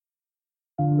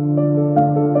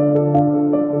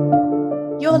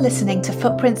listening to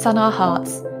Footprints on Our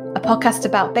Hearts, a podcast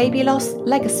about baby loss,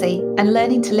 legacy, and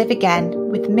learning to live again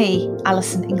with me,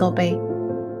 Alison Ingleby.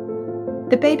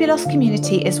 The baby loss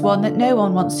community is one that no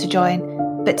one wants to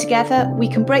join, but together we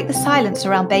can break the silence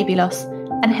around baby loss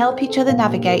and help each other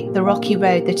navigate the rocky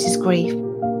road that is grief.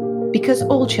 Because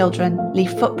all children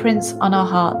leave footprints on our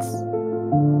hearts.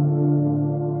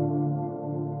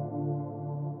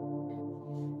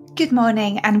 Good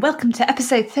morning and welcome to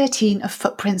episode 13 of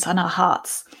Footprints on Our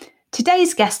Hearts.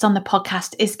 Today's guest on the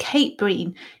podcast is Kate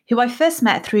Breen, who I first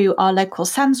met through our local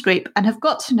SANS group and have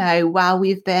got to know while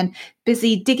we've been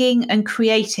busy digging and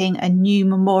creating a new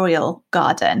memorial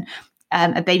garden,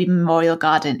 a baby memorial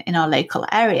garden in our local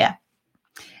area.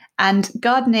 And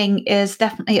gardening is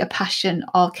definitely a passion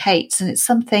of Kate's, and it's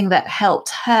something that helped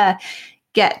her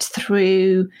get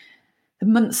through the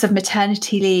months of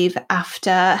maternity leave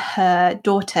after her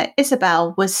daughter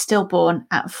Isabel was stillborn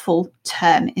at full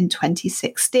term in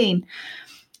 2016.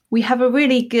 We have a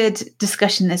really good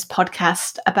discussion in this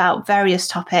podcast about various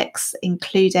topics,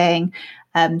 including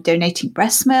donating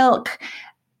breast milk,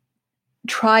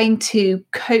 trying to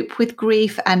cope with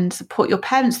grief and support your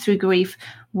parents through grief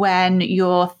when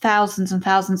you're thousands and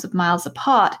thousands of miles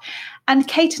apart, and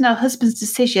Kate and her husband's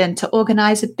decision to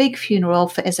organise a big funeral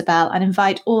for Isabel and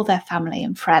invite all their family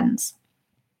and friends.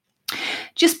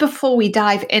 Just before we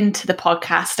dive into the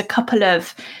podcast, a couple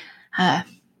of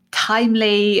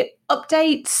timely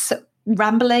updates,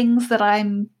 ramblings that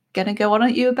I'm going to go on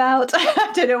at you about.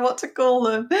 I don't know what to call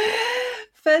them.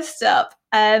 First up,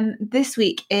 this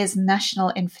week is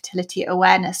National Infertility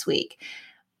Awareness Week.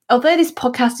 Although this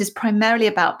podcast is primarily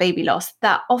about baby loss,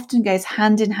 that often goes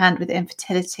hand in hand with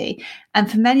infertility.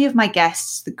 And for many of my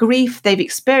guests, the grief they've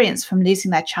experienced from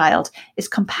losing their child is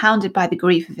compounded by the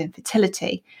grief of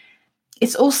infertility.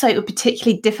 It's also a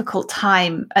particularly difficult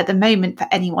time at the moment for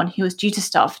anyone who is due to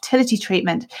start fertility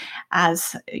treatment,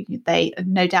 as they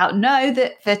no doubt know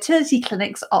that fertility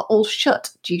clinics are all shut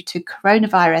due to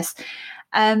coronavirus.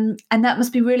 And that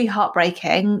must be really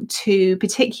heartbreaking, to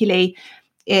particularly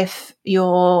if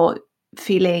you're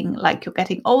feeling like you're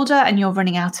getting older and you're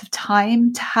running out of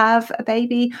time to have a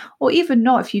baby, or even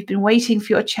not, if you've been waiting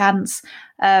for your chance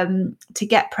to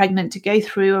get pregnant, to go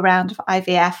through a round of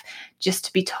IVF, just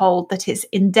to be told that it's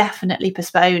indefinitely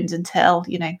postponed until,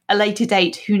 a later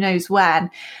date, who knows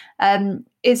when,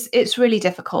 it's really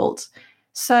difficult.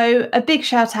 So a big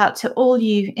shout out to all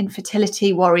you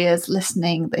infertility warriors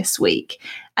listening this week.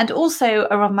 And also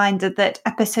a reminder that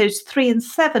episodes 3 and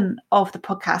 7 of the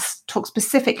podcast talk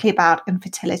specifically about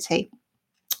infertility.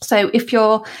 So if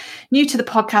you're new to the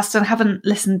podcast and haven't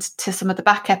listened to some of the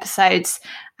back episodes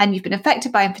and you've been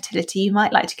affected by infertility, you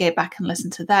might like to go back and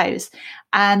listen to those.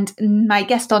 And my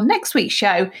guest on next week's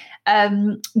show,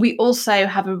 we also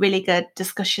have a really good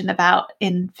discussion about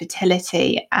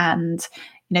infertility and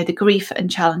the grief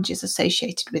and challenges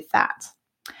associated with that.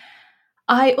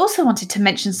 I also wanted to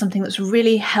mention something that's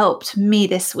really helped me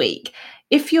this week.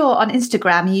 If you're on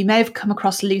Instagram, you may have come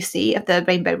across Lucy of the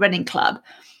Rainbow Running Club.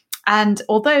 And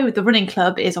although the running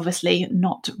club is obviously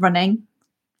not running,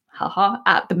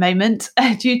 at the moment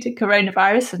due to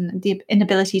coronavirus and the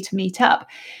inability to meet up,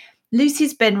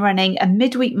 Lucy's been running a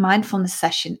midweek mindfulness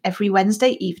session every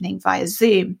Wednesday evening via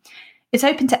Zoom. It's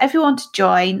open to everyone to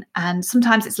join, and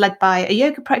sometimes it's led by a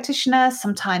yoga practitioner,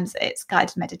 sometimes it's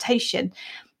guided meditation.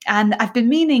 And I've been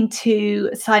meaning to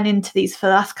sign into these for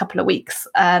the last couple of weeks,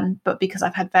 but because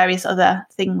I've had various other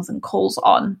things and calls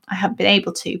on, I haven't been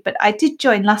able to. But I did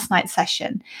join last night's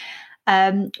session,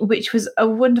 which was a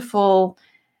wonderful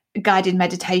guided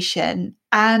meditation.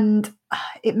 And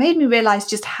it made me realise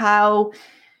just how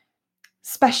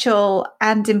special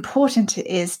and important it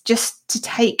is just to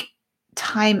take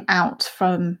time out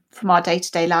from our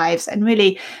day-to-day lives, and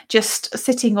really just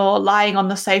sitting or lying on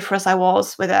the sofa as I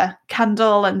was, with a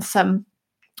candle and some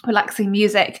relaxing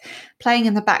music playing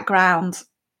in the background,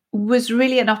 was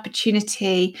really an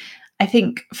opportunity, I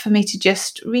think, for me to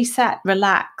just reset,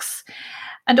 relax,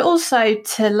 and also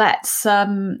to let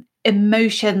some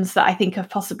emotions that I think have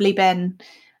possibly been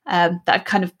that I've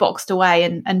kind of boxed away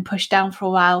and pushed down for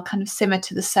a while kind of simmer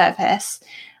to the surface.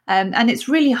 And it's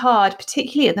really hard,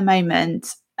 particularly at the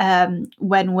moment,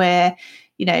 when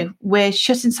we're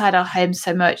shut inside our homes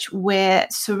so much. We're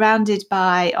surrounded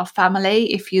by our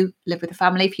family. If you live with a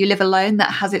family, if you live alone,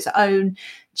 that has its own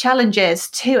challenges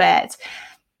to it.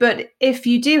 But if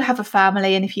you do have a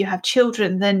family and if you have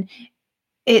children, then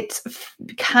it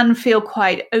can feel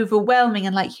quite overwhelming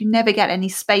and like you never get any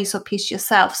space or peace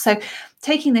yourself. So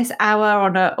taking this hour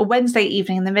on a Wednesday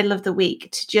evening in the middle of the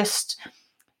week to just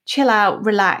chill out,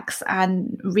 relax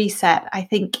and reset, I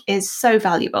think is so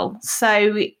valuable.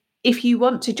 So if you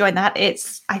want to join that,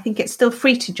 I think it's still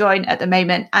free to join at the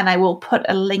moment. And I will put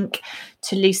a link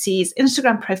to Lucy's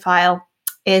Instagram profile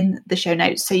in the show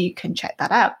notes so you can check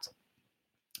that out.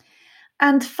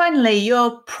 And finally,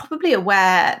 you're probably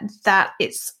aware that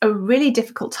it's a really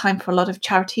difficult time for a lot of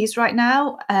charities right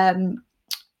now.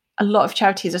 A lot of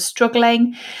charities are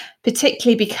struggling,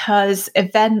 particularly because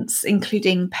events,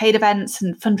 including paid events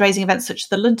and fundraising events such as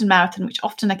the London Marathon, which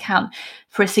often account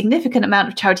for a significant amount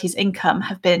of charities' income,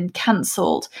 have been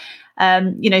cancelled.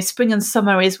 Spring and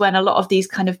summer is when a lot of these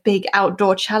kind of big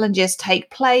outdoor challenges take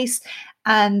place.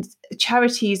 And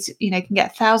charities, can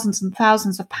get thousands and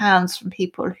thousands of pounds from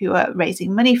people who are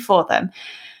raising money for them.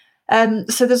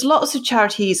 So there's lots of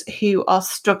charities who are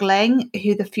struggling,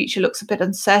 who the future looks a bit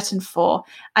uncertain for.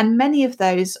 And many of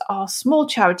those are small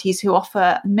charities who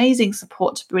offer amazing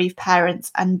support to bereaved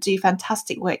parents and do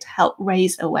fantastic work to help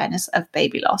raise awareness of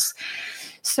baby loss.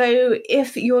 So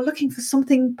if you're looking for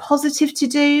something positive to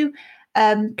do,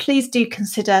 please do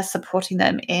consider supporting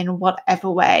them in whatever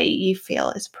way you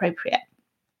feel is appropriate.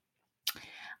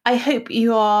 I hope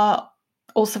you are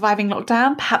all surviving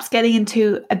lockdown, perhaps getting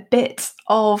into a bit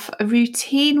of a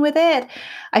routine with it.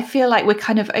 I feel like we're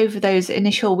kind of over those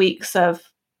initial weeks of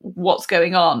what's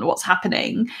going on, what's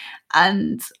happening,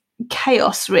 and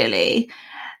chaos, really.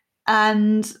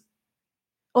 And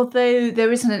although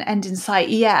there isn't an end in sight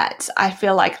yet, I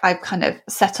feel like I've kind of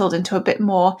settled into a bit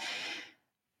more,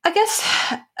 I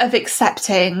guess, of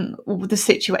accepting the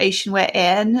situation we're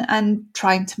in and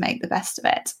trying to make the best of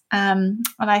it. And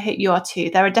I hope you are too.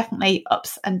 There are definitely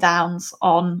ups and downs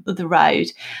on the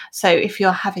road. So if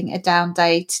you're having a down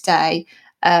day today,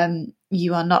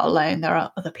 you are not alone. There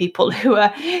are other people who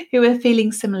are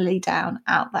feeling similarly down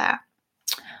out there.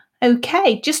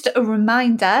 Okay, just a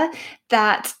reminder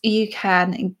that you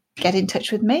can get in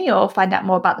touch with me or find out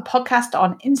more about the podcast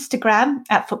on Instagram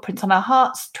at Footprints on Our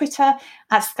Hearts, Twitter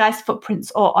at Skies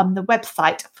Footprints, or on the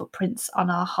website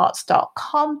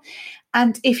footprintsonourhearts.com.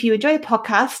 And if you enjoy the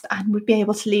podcast and would be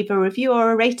able to leave a review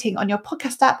or a rating on your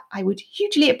podcast app, I would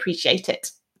hugely appreciate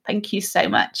it. Thank you so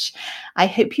much. I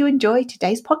hope you enjoy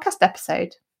today's podcast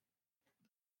episode.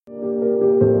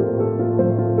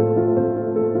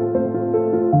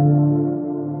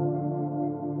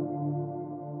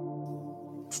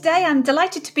 Today, I'm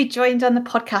delighted to be joined on the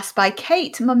podcast by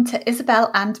Kate, mum to Isabel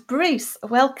and Bruce.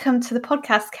 Welcome to the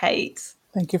podcast, Kate.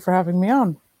 Thank you for having me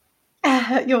on.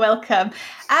 You're welcome.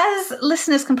 As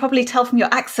listeners can probably tell from your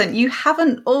accent, you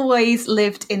haven't always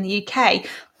lived in the UK.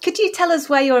 Could you tell us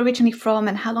where you're originally from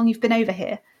and how long you've been over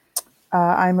here?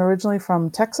 I'm originally from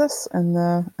Texas in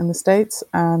the States,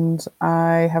 and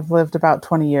I have lived about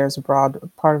 20 years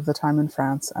abroad, part of the time in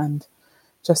France, and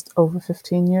just over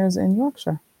 15 years in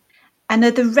Yorkshire. And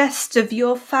are the rest of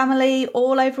your family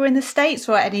all over in the States,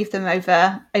 or are any of them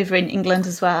over in England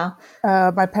as well?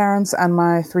 My parents and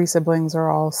my 3 siblings are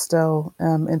all still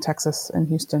in Texas, in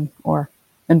Houston, or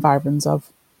environs of.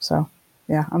 So,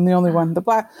 yeah, I'm the only one, the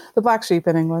black sheep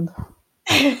in England.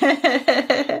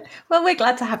 Well, we're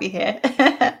glad to have you here.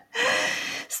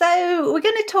 So we're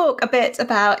going to talk a bit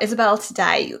about Isabel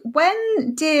today.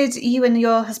 When did you and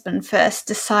your husband first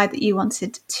decide that you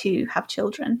wanted to have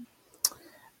children?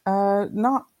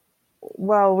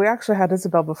 We actually had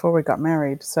Isabel before we got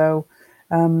married. So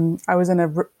I was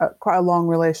in quite a long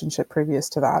relationship previous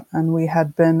to that, and we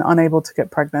had been unable to get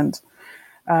pregnant.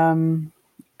 And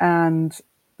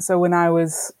so when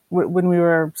we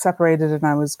were separated and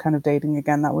I was kind of dating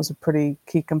again, that was a pretty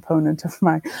key component of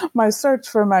my search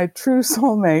for my true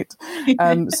soulmate.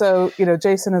 So,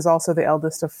 Jason is also the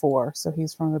eldest of 4, so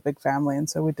he's from a big family. And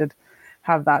so we did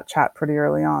have that chat pretty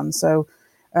early on. So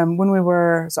I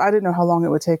didn't know how long it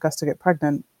would take us to get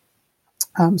pregnant.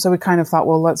 So we kind of thought,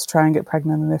 well, let's try and get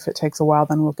pregnant. And if it takes a while,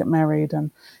 then we'll get married.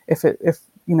 And if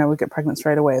we get pregnant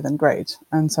straight away, then great.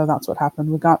 And so that's what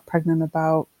happened. We got pregnant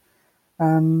about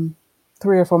 3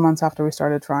 or 4 months after we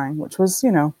started trying, which was,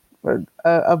 a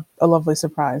lovely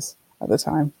surprise at the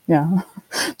time. Yeah.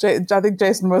 I think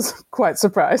Jason was quite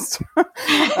surprised.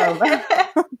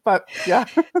 But yeah.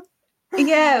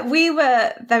 Yeah, we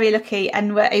were very lucky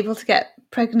and were able to get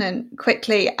pregnant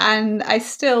quickly. And I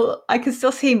could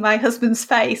still see my husband's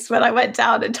face when I went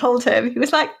down and told him. He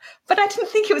was like, but I didn't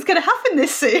think it was going to happen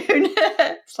this soon.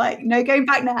 It's like, no, going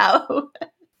back now.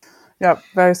 Yeah,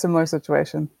 very similar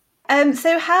situation.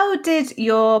 So how did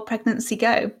your pregnancy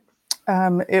go?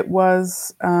 It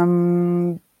was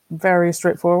very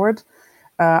straightforward.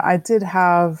 I did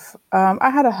have, I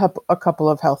had a couple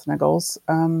of health niggles.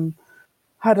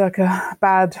 Had like a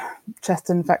bad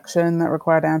chest infection that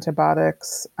required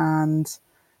antibiotics, and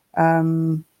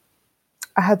I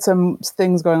had some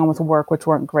things going on with work which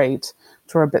weren't great,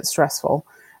 which were a bit stressful.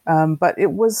 But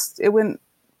it went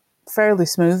fairly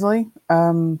smoothly.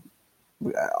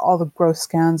 All the growth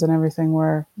scans and everything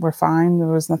were fine. There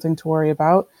was nothing to worry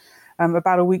about.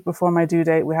 About a week before my due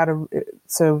date,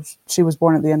 so she was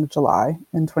born at the end of July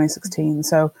in 2016.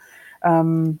 So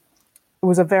it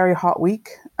was a very hot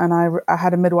week, and I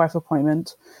had a midwife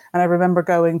appointment, and I remember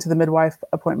going to the midwife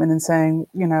appointment and saying,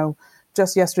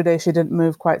 just yesterday she didn't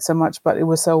move quite so much, but it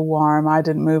was so warm, I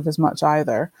didn't move as much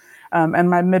either. And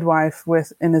my midwife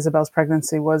in Isabel's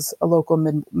pregnancy was a local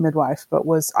midwife, but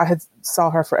I had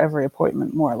saw her for every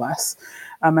appointment more or less,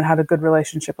 and had a good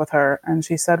relationship with her. And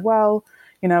she said, well,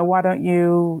 why don't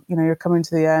you, you're coming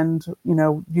to the end,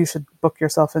 you should book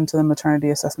yourself into the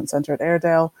maternity assessment center at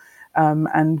Airedale,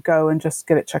 and go and just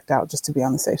get it checked out just to be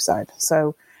on the safe side.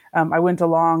 So I went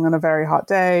along on a very hot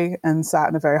day and sat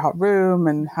in a very hot room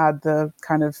and had the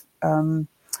kind of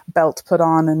belt put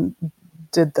on and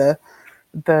did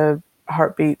the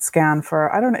heartbeat scan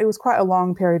for, I don't know, it was quite a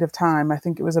long period of time. I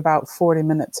think it was about 40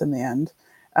 minutes in the end.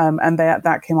 And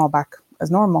that came all back as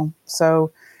normal.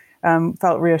 So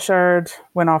felt reassured,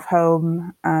 went off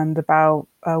home, and about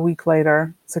a week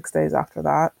later, 6 days after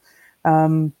that,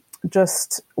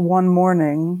 just one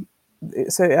morning,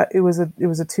 so it was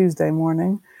a Tuesday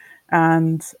morning,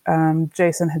 and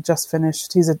Jason had just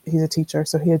finished, he's a teacher,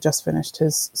 so he had just finished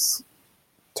his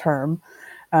term,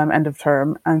 end of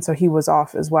term, and so he was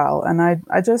off as well. And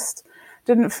I just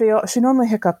didn't feel, she normally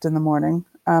hiccuped in the morning,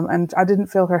 and I didn't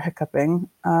feel her hiccuping,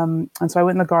 and so I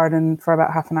went in the garden for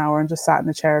about half an hour and just sat in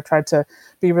a chair, tried to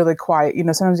be really quiet.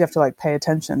 Sometimes you have to pay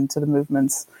attention to the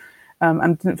movements,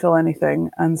 and didn't feel anything.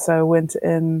 And so went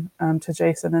in to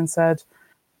Jason and said,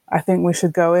 I think we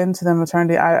should go into the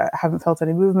maternity. I haven't felt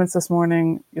any movements this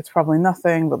morning. It's probably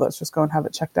nothing, but let's just go and have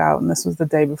it checked out. And this was the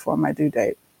day before my due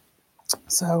date.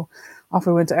 So off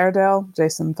we went to Airedale.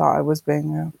 Jason thought I was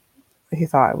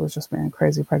just being a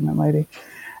crazy pregnant lady.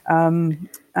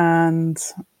 And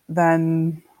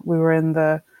then we were in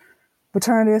the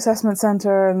maternity assessment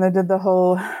center, and they did the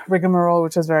whole rigmarole,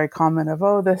 which is very common of,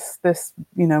 this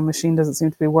machine doesn't seem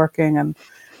to be working. And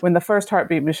when the first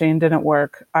heartbeat machine didn't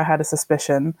work, I had a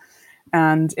suspicion.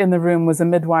 And in the room was a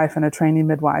midwife and a trainee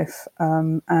midwife,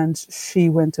 and she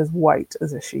went as white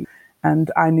as a sheet.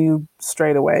 And I knew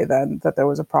straight away then that there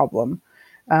was a problem.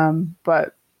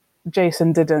 But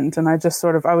Jason didn't. And I just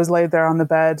I was laid there on the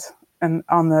bed and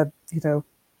on the,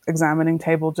 examining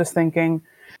table, just thinking,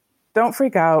 don't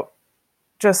freak out.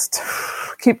 Just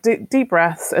keep deep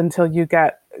breaths until you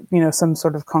get, some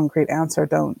sort of concrete answer.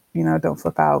 Don't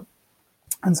flip out.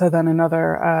 And so then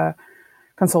another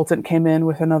consultant came in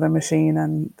with another machine,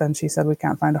 and then she said, we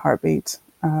can't find a heartbeat.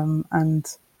 And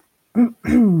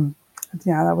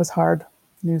yeah, that was hard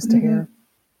news to hear.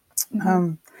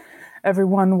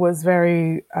 Everyone was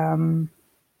very,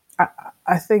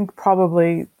 I think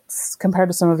probably compared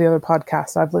to some of the other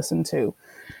podcasts I've listened to,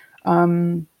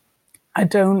 I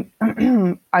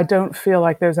don't feel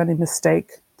like there's any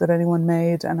mistake that anyone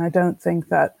made. And I don't think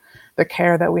that the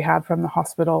care that we had from the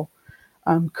hospital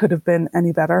could have been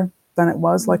any better than it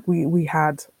was. Like we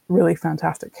had really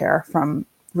fantastic care from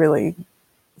really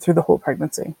through the whole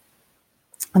pregnancy.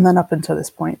 And then up until this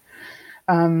point.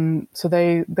 So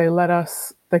they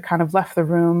kind of left the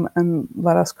room and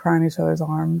let us cry in each other's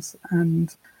arms.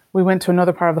 And we went to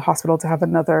another part of the hospital to have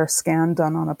another scan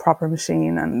done on a proper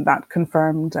machine, and that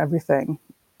confirmed everything,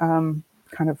 kind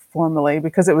of formally,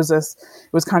 because it was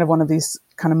kind of one of these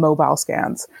kind of mobile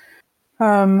scans.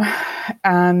 And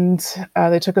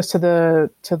they took us to the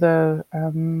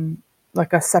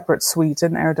like a separate suite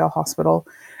in Airedale Hospital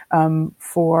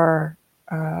for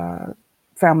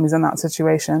families in that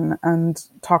situation, and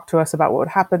talked to us about what would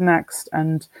happen next.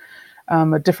 And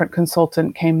a different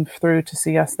consultant came through to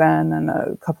see us then, and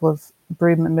a couple of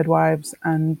bereavement midwives,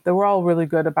 and they were all really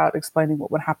good about explaining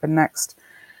what would happen next.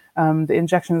 The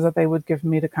injections that they would give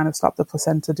me to kind of stop the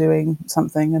placenta doing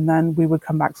something, and then we would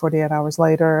come back 48 hours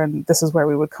later, and this is where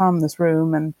we would come, this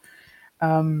room. And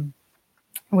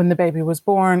when the baby was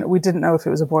born, we didn't know if it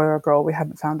was a boy or a girl. We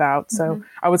hadn't found out. So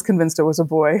I was convinced it was a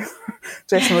boy.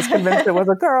 Jason was convinced it was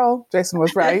a girl. Jason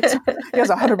was right. He has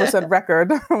a 100% record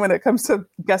when it comes to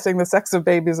guessing the sex of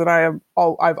babies, and I've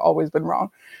always been wrong.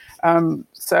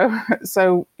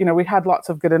 So we had lots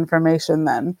of good information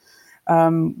then.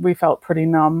 We felt pretty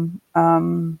numb.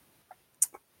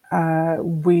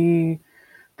 We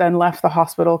then left the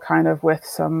hospital kind of with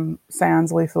some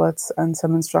SANS leaflets and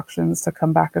some instructions to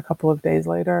come back a couple of days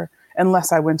later,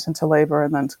 unless I went into labor,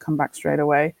 and then to come back straight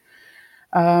away.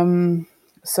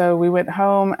 So we went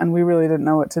home, and we really didn't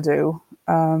know what to do.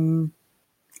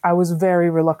 I was very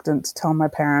reluctant to tell my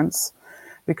parents,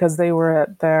 because they were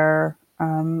at their,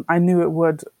 I knew it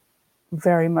would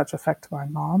very much affected my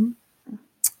mom.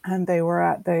 And they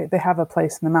have a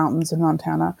place in the mountains in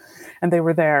Montana, and they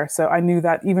were there. So I knew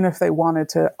that even if they wanted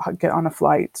to get on a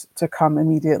flight to come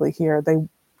immediately here,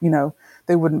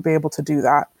 they wouldn't be able to do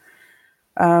that.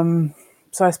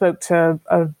 So I spoke to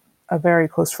a very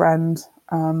close friend,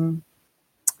 and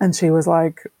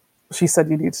she said,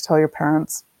 you need to tell your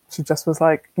parents. She just was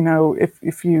like,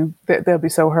 if you, they'll be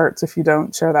so hurt if you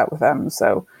don't share that with them.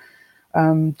 So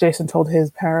Jason told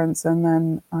his parents, and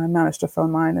then I managed a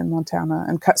phone line in Montana.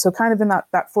 And so kind of in that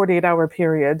 48-hour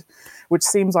period, which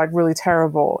seems like really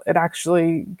terrible, it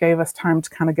actually gave us time to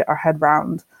kind of get our head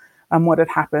round what had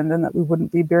happened, and that we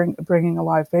wouldn't be bringing a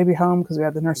live baby home because we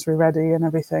had the nursery ready and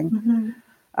everything.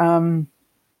 Mm-hmm.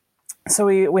 So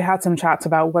we had some chats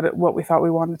about what we thought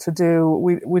we wanted to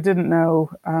do. We didn't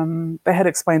know. They had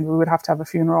explained we would have to have a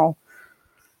funeral.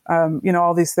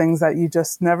 All these things that you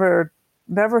just never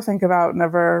think about,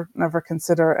 never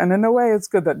consider. And in a way, it's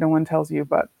good that no one tells you.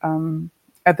 But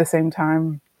at the same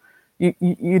time,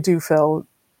 you do feel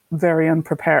very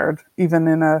unprepared, even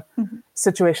in a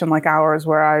situation like ours,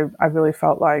 where I really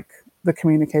felt like the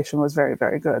communication was very,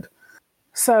 very good.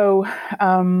 So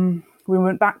we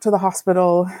went back to the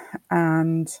hospital,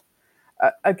 and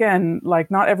again,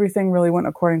 like, not everything really went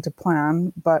according to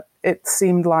plan, but it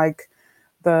seemed like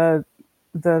the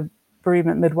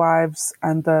bereavement midwives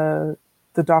and the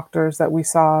doctors that we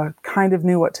saw kind of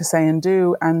knew what to say and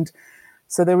do. And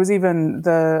so there was even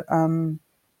the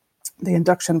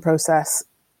induction process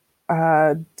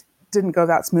didn't go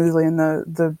that smoothly, and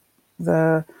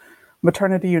the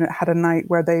maternity unit had a night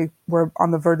where they were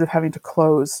on the verge of having to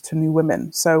close to new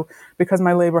women. So because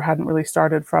my labor hadn't really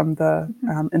started from the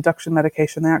induction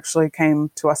medication, they actually came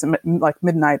to us at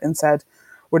midnight and said,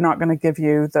 we're not going to give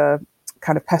you the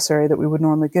kind of pessary that we would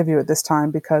normally give you at this time,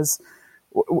 because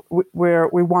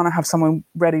we want to have someone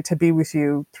ready to be with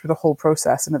you through the whole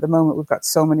process. And at the moment, we've got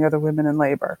so many other women in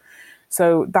labor.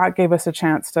 So that gave us a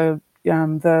chance to,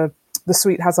 the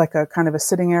suite has like a kind of a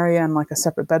sitting area and like a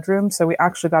separate bedroom. So we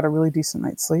actually got a really decent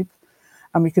night's sleep.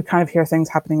 And we could kind of hear things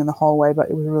happening in the hallway, but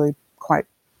it was really quite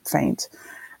faint.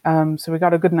 So we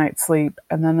got a good night's sleep.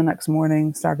 And then the next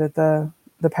morning started the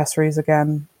pessaries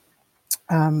again,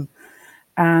 and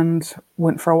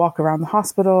went for a walk around the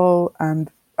hospital. And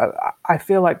I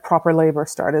feel like proper labor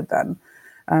started then.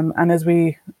 And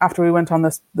after we went on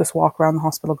this walk around the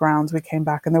hospital grounds, we came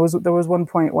back, and there was one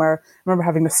point where I remember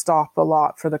having to stop a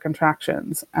lot for the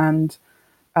contractions. And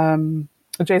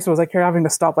Jason was like, you're having to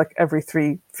stop like every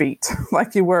 3 feet.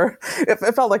 Like you were, it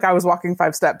felt like I was walking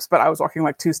 5 steps, but I was walking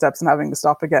like 2 steps and having to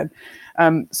stop again.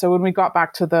 So when we got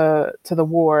back to the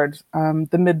ward,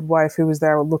 the midwife who was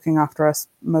there looking after us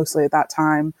mostly at that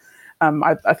time,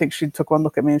 I think she took one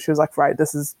look at me and she was like, right,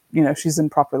 this is, she's in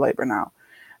proper labor now.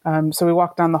 So we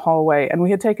walked down the hallway, and we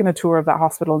had taken a tour of that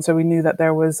hospital. And so we knew that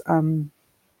there was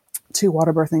 2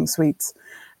 water birthing suites,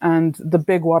 and the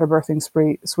big water birthing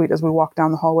suite as we walked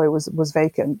down the hallway was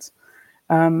vacant.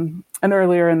 And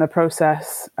earlier in the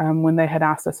process, when they had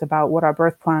asked us about what our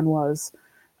birth plan was,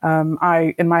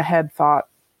 I, in my head, thought,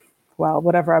 well,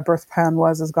 whatever our birth plan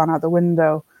was has gone out the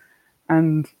window.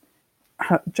 And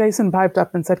Jason piped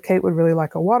up and said, Kate would really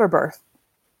like a water birth.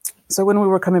 So when we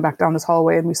were coming back down this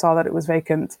hallway and we saw that it was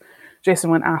vacant, Jason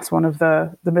went and asked one of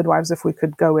the midwives if we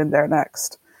could go in there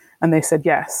next. And they said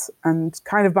yes. And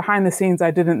kind of behind the scenes,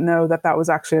 I didn't know that was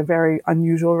actually a very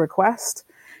unusual request.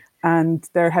 And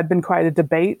there had been quite a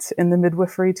debate in the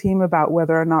midwifery team about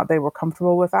whether or not they were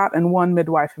comfortable with that. And one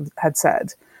midwife had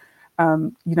said,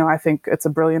 I think it's a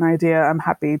brilliant idea. I'm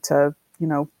happy to,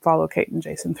 follow Kate and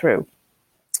Jason through.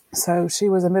 So she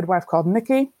was a midwife called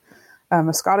Nikki,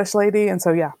 a Scottish lady. And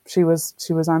so, yeah, she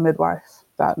was our midwife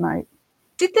that night.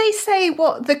 Did they say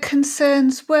what the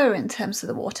concerns were in terms of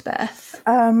the water birth?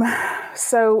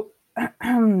 So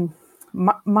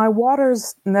my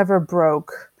waters never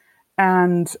broke.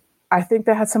 And I think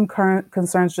they had some current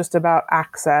concerns just about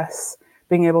access,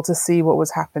 being able to see what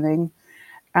was happening.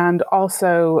 And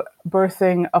also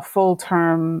birthing a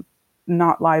full-term,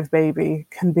 not live baby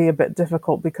can be a bit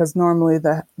difficult, because normally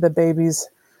the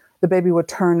baby would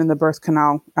turn in the birth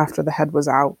canal after the head was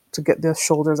out to get the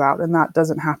shoulders out. And that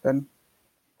doesn't happen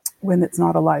when it's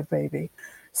not a live baby.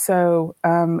 So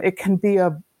it can be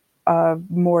a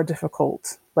more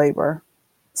difficult labor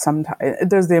sometimes.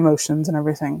 There's the emotions and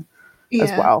everything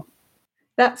as well.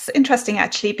 That's interesting,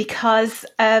 actually, because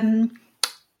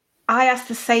I asked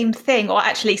the same thing, or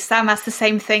actually Sam asked the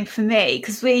same thing for me,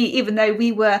 because even though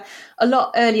we were a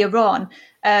lot earlier on,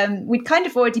 we'd kind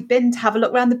of already been to have a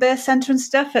look around the birth centre and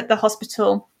stuff at the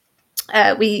hospital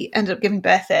we ended up giving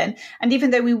birth in. And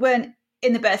even though we weren't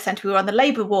in the birth centre, we were on the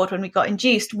labour ward when we got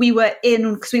induced. We were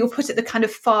in, because we were put at the kind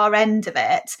of far end of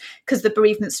it, because the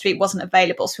bereavement suite wasn't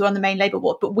available. So we were on the main labour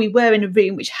ward, but we were in a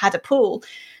room which had a pool.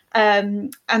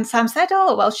 And Sam said,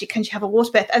 oh, well, can she have a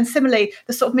water birth? And similarly,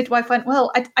 the sort of midwife went,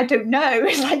 well, I don't know.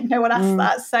 It's like, no one asked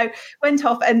that. So went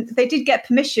off, and they did get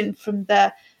permission from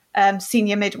the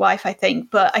senior midwife, I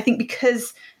think. But I think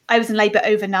because I was in labour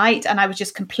overnight and I was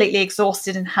just completely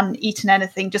exhausted and hadn't eaten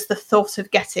anything, just the thought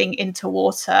of getting into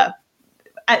water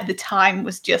at the time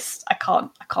was just, I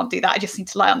can't do that. I just need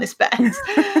to lie on this bed.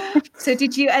 So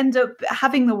did you end up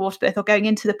having the water birth or going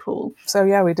into the pool? So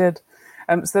yeah, we did.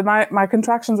 So my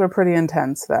contractions were pretty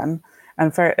intense then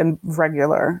and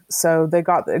regular. So they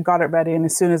got it ready. And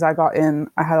as soon as I got in,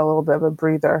 I had a little bit of a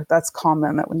breather. That's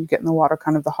common, that when you get in the water,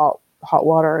 kind of the hot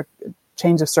water,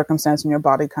 change of circumstance in your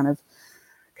body kind of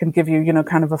can give you,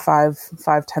 kind of a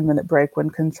 5-10 minute break when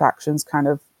contractions kind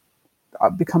of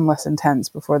become less intense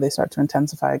before they start to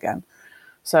intensify again.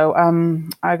 So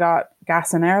I got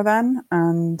gas and air then,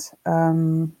 and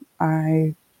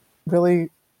I really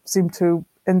seemed to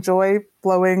enjoy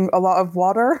blowing a lot of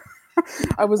water.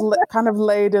 I was kind of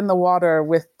laid in the water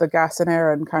with the gas and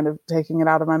air and kind of taking it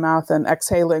out of my mouth and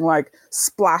exhaling, like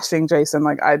splashing Jason.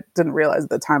 Like, I didn't realize at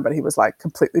the time, but he was like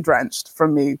completely drenched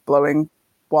from me blowing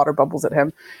water bubbles at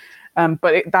him.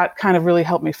 But that kind of really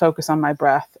helped me focus on my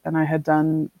breath. And I had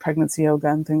done pregnancy yoga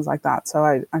and things like that. So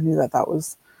I knew that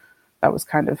was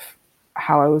kind of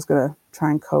how I was going to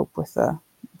try and cope with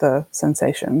the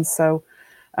sensations.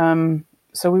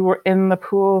 So we were in the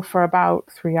pool for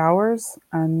about 3 hours,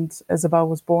 and Isabel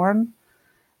was born.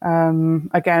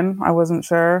 Again, I wasn't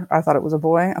sure. I thought it was a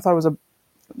boy. I thought it was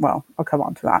I'll come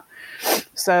on to that.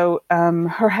 So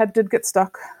her head did get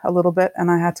stuck a little bit,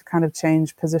 and I had to kind of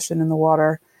change position in the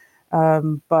water.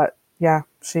 But yeah,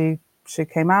 she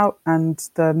came out, and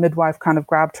the midwife kind of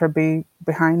grabbed her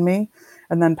behind me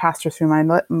and then passed her through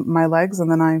my legs.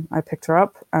 And then I picked her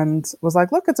up and was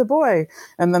like, look, it's a boy.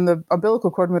 And then the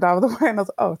umbilical cord moved out of the way, and I was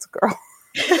like, oh, it's a girl.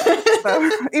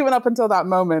 So even up until that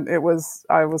moment, I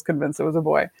was convinced it was a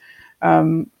boy.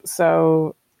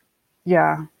 So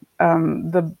yeah,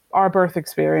 our birth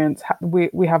experience,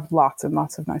 we have lots and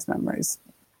lots of nice memories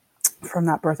from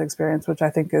that birth experience, which I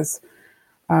think is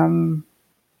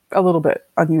a little bit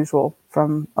unusual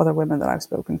from other women that I've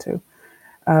spoken to.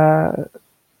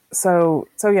 So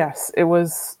yes, it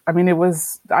was,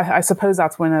 I suppose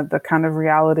that's when the kind of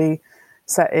reality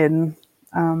set in.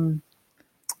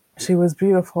 She was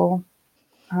beautiful.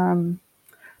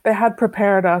 They had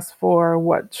prepared us for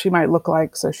what she might look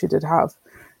like. So she did have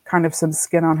kind of some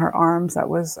skin on her arms that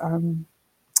was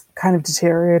kind of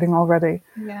deteriorating already.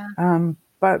 Yeah.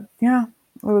 But yeah,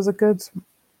 it was a good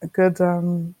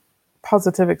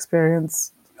positive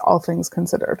experience, all things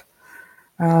considered.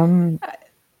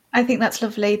 I think that's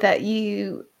lovely that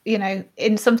you know,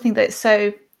 in something that's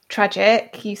so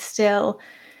tragic, you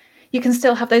can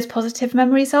still have those positive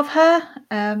memories of her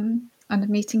and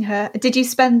meeting her. Did you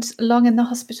spend long in the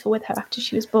hospital with her after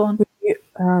she was born?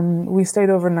 We stayed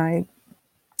overnight.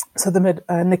 So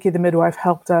Nikki, the midwife,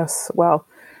 helped us. Well,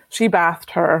 she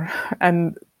bathed her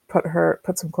and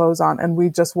put some clothes on, and we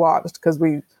just watched, because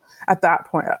at that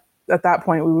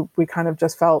point we kind of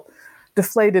just felt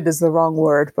deflated is the wrong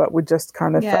word, but we just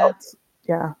kind of felt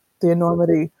the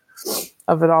enormity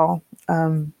of it all.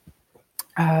 And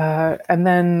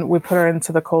then we put her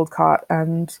into the cold cot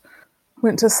and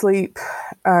went to sleep,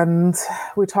 and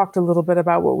we talked a little bit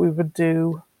about what we would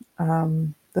do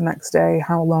the next day,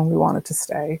 how long we wanted to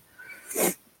stay.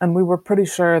 And we were pretty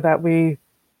sure that we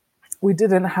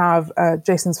didn't have,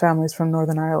 Jason's family's from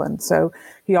Northern Ireland, so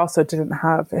he also didn't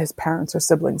have his parents or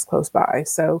siblings close by.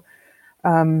 So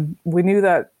we knew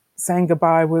that saying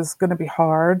goodbye was going to be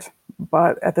hard,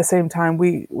 but at the same time,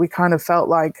 we kind of felt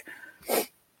like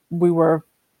we were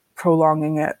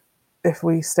prolonging it if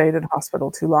we stayed in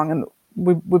hospital too long. And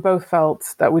we both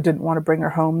felt that we didn't want to bring her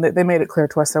home. They made it clear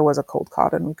to us there was a cold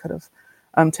cot, and we could have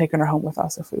taken her home with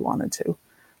us if we wanted to.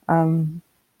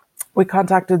 We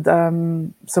contacted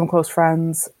some close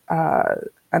friends and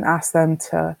asked them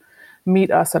to meet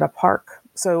us at a park.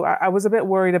 So I was a bit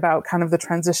worried about kind of the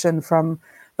transition from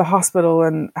the hospital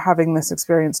and having this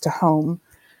experience to home.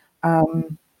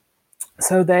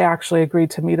 So they actually agreed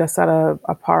to meet us at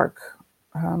a park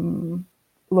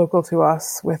local to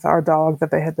us with our dog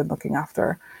that they had been looking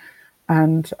after.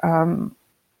 And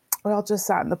we all just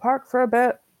sat in the park for a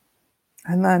bit,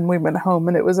 and then we went home,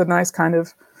 and it was a nice kind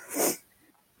of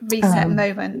reset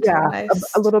moment. Yeah,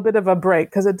 a little bit of a break,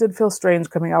 because it did feel strange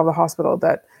coming out of the hospital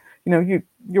that,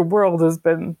 your world has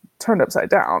been turned upside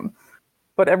down.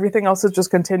 but everything else is just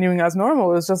continuing as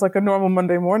normal. It's just like a normal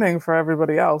Monday morning for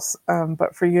everybody else.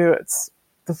 But for you, it's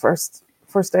the first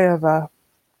day of a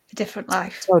different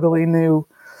life, totally new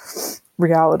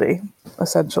reality,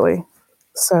 essentially.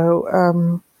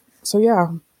 So,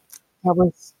 yeah, that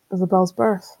was Isabel's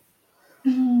birth.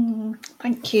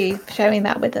 Thank you for sharing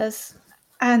that with us.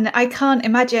 And I can't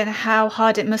imagine how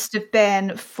hard it must have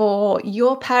been for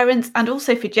your parents and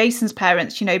also for Jason's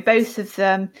parents, both of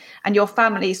them and your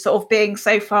family sort of being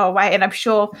so far away. And I'm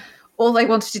sure all they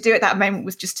wanted to do at that moment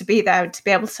was just to be there, to be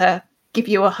able to give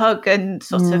you a hug and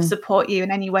sort of support you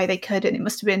in any way they could. And it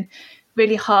must have been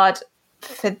really hard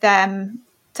for them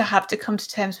to have to come to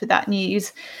terms with that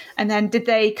news. And then did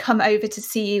they come over to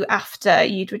see you after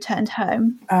you'd returned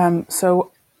home?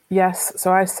 Yes.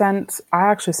 So I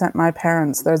actually sent my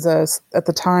parents. At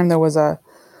the time there was a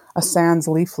SANS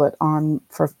leaflet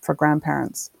for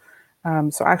grandparents.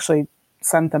 So I actually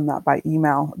sent them that by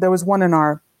email. There was one in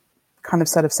our kind of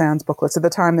set of SANS booklets. At the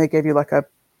time they gave you like a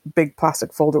big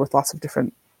plastic folder with lots of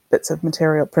different bits of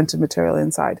material, printed material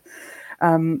inside.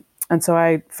 And so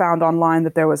I found online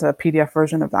that there was a PDF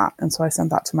version of that. And so I sent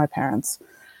that to my parents.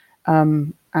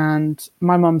 And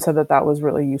my mom said that was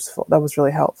really useful. That was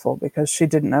really helpful because she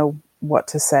didn't know what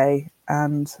to say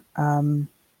and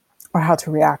or how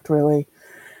to react really.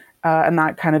 And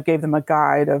that kind of gave them a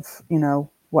guide of,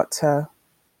 what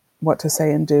to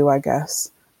say and do, I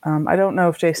guess. I don't know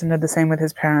if Jason did the same with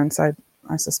his parents. I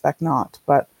suspect not.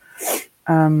 But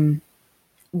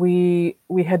we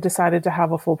had decided to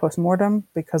have a full postmortem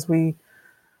because we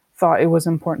thought it was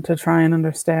important to try and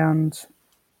understand,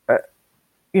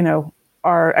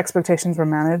 our expectations were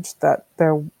managed, that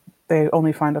they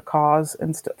only find a cause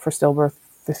for stillbirth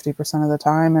 50% of the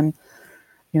time. And,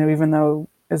 even though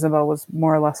Isabel was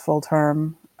more or less full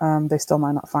term, they still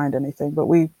might not find anything. But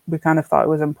we kind of thought it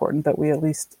was important that we at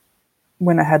least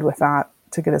went ahead with that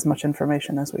to get as much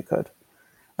information as we could.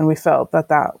 And we felt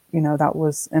that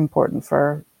was important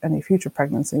for any future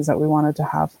pregnancies that we wanted to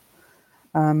have.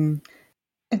 And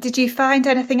did you find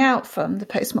anything out from the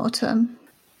postmortem?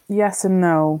 Yes and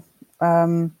no.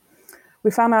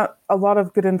 We found out a lot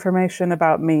of good information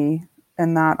about me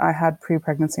in that I had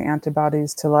pre-pregnancy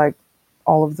antibodies to like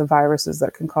all of the viruses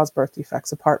that can cause birth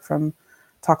defects, apart from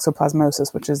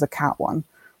toxoplasmosis, which is the cat one,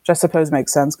 which I suppose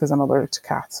makes sense because I'm allergic to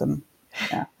cats. And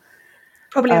yeah,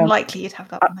 probably unlikely you'd have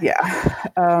that one.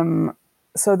 Yeah.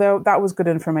 So that was good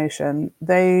information.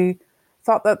 They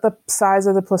thought that the size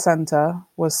of the placenta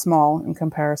was small in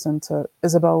comparison to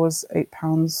Isabel was 8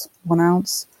 pounds, 1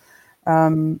 ounce.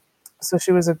 So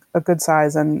she was a good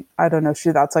size, and I don't know,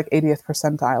 that's like 80th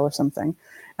percentile or something.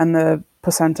 And the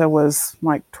placenta was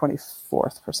like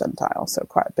 24th percentile, so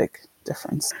quite a big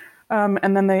difference. And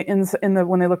then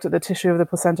when they looked at the tissue of the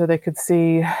placenta, they could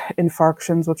see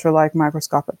infarctions, which are like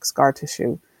microscopic scar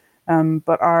tissue.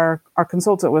 But our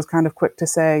consultant was kind of quick to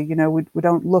say, we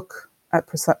don't look at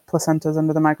placentas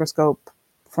under the microscope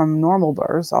from normal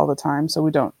births all the time, so we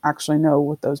don't actually know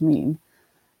what those mean.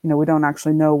 We don't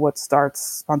actually know what starts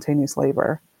spontaneous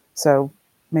labor, so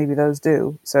maybe those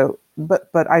do. So, but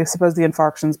I suppose the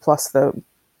infarctions plus the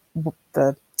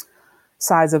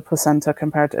size of placenta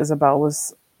compared to Isabel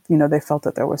was, they felt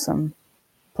that there was some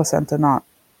placenta not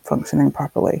functioning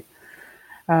properly.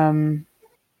 That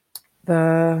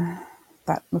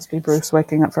must be Bruce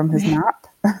waking up from his nap.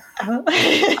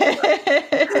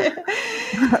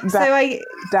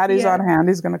 Daddy's on hand.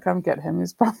 He's going to come get him.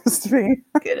 He's promised me.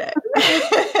 Good.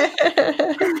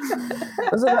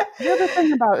 The other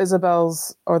thing about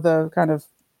Isabel's, or the kind of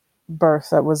birth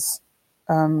that was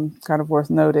kind of worth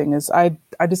noting, is I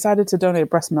decided to donate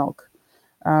breast milk,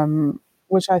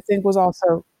 which I think was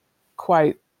also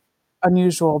quite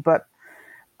unusual. But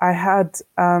I had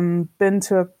been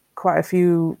to quite a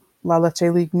few La Leche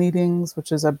League meetings,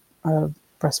 which is a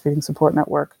breastfeeding support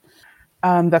network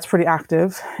that's pretty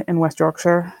active in West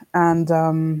Yorkshire, and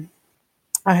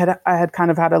I had kind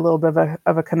of had a little bit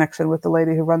of a connection with the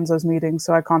lady who runs those meetings,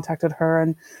 so I contacted her,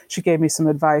 and she gave me some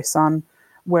advice on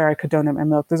where I could donate my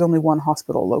milk. There's only one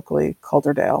hospital locally,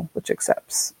 Calderdale, which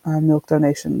accepts milk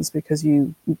donations, because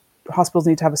hospitals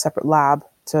need to have a separate lab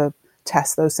to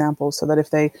test those samples, so that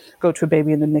if they go to a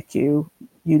baby in the NICU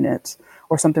unit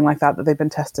or something like that they've been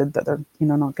tested, that they're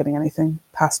not getting anything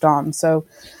passed on. So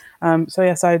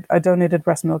yes, I donated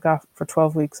breast milk for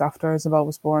 12 weeks after Isabel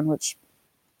was born, which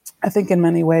I think in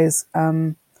many ways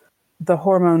the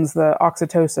hormones, the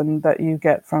oxytocin that you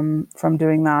get from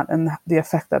doing that, and the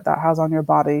effect that has on your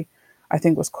body, I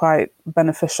think was quite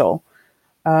beneficial.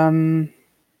 And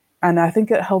I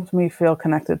think it helped me feel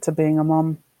connected to being a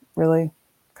mom, really,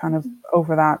 kind of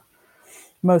over that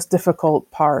most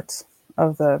difficult part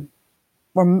of the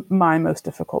my most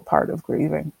difficult part of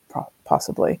grieving,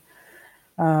 possibly.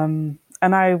 And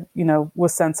I,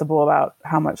 was sensible about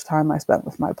how much time I spent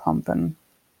with my pump, and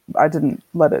I didn't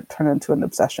let it turn into an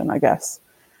obsession, I guess.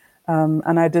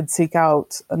 And I did seek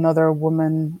out another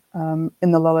woman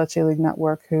in the La Leche League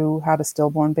network who had a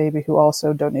stillborn baby who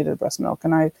also donated breast milk.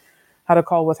 And I had a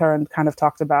call with her and kind of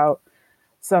talked about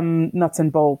some nuts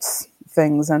and bolts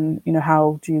things. And,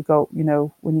 how do you go,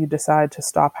 when you decide to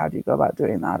stop, how do you go about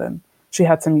doing that? And she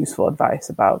had some useful advice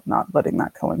about not letting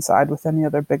that coincide with any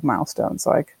other big milestones,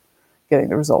 like getting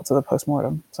the results of the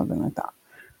postmortem, something like that.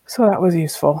 So that was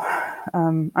useful.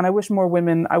 And I wish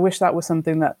that was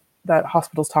something that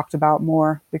hospitals talked about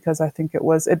more, because I think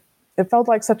it felt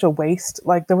like such a waste.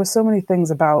 Like there was so many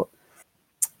things about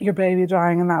your baby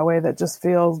dying in that way that just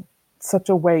feel such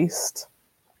a waste.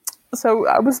 So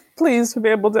I was pleased to be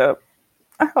able to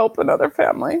help another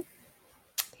family.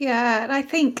 Yeah, and I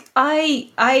think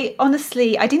I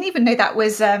honestly, I didn't even know that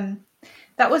was a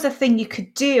thing you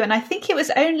could do. And I think it was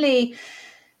only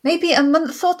maybe a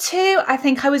month or two. I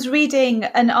think I was reading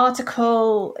an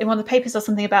article in one of the papers or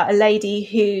something about a lady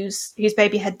whose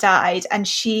baby had died, and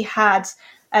she had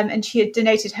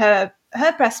donated her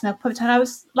breast milk pumped, and I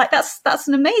was like, that's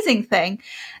an amazing thing.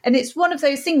 And it's one of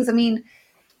those things. I mean,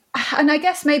 and I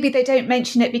guess maybe they don't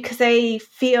mention it because they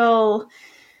feel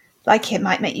like it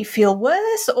might make you feel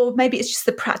worse, or maybe it's just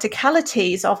the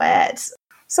practicalities of it.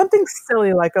 Something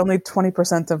silly like only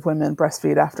 20% of women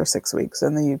breastfeed after 6 weeks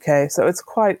in the UK. So it's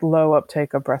quite low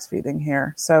uptake of breastfeeding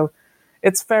here. So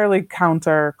it's fairly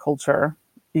counter-culture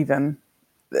even.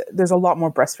 There's a lot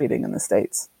more breastfeeding in the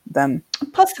States than...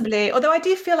 Possibly. Although I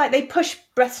do feel like they push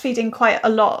breastfeeding quite a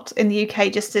lot in the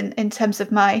UK, just in terms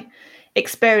of my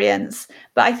experience.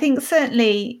 But I think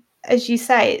certainly, as you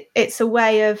say, it's a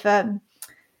way of...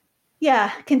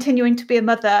 continuing to be a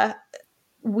mother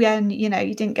when you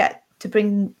didn't get to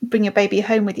bring your baby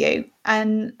home with you.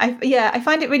 And I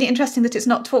find it really interesting that it's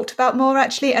not talked about more,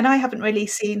 actually, and I haven't really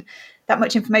seen that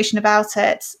much information about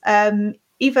it.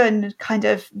 Even kind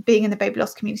of being in the baby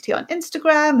loss community on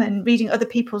Instagram and reading other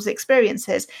people's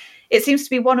experiences, it seems to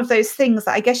be one of those things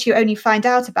that I guess you only find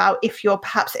out about if you're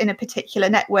perhaps in a particular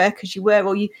network, as you were,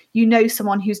 or you know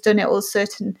someone who's done it, or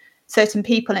certain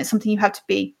people, and it's something you have to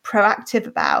be proactive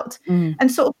about.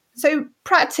 And so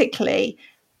practically,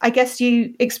 I guess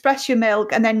you express your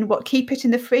milk and then keep it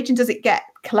in the fridge, and does it get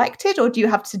collected, or do you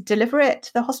have to deliver it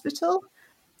to the hospital?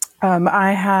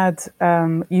 I had,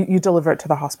 you deliver it to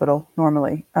the hospital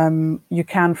normally. You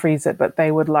can freeze it, but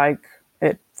they would like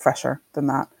it fresher than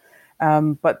that.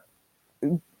 But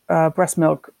breast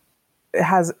milk, it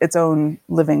has its own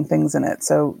living things in it.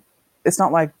 So it's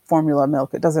not like formula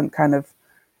milk. It doesn't kind of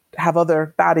have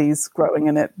other baddies growing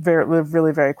in it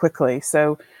really very quickly.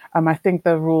 So I think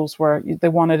the rules were they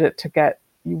wanted it to get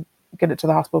it to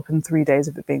the hospital within 3 days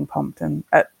of it being pumped, and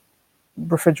at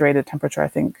refrigerated temperature, I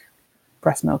think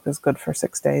breast milk is good for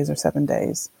 6 days or 7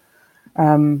 days.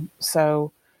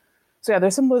 So yeah,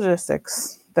 there's some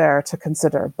logistics there to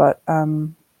consider, but I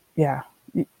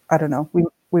don't know.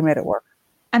 We made it work.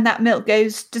 And that milk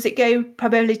does it go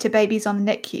primarily to babies on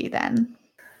the NICU then?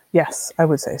 Yes, I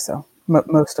would say so.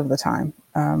 Most of the time,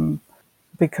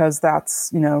 because that's,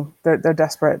 they're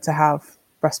desperate to have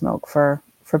breast milk for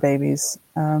babies.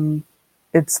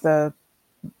 It's the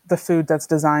food that's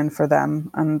designed for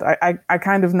them. And I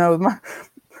kind of know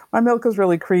my milk is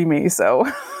really creamy, so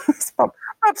it's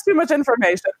perhaps too much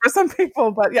information for some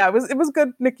people, but yeah, it was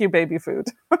good NICU baby food.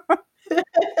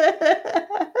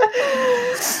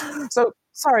 So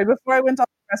sorry, before I went on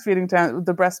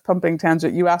the breast pumping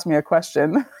tangent, you asked me a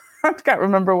question. I can't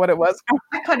remember what it was.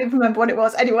 I can't even remember what it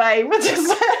was. Anyway,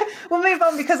 we'll move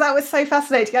on, because that was so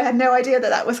fascinating. I had no idea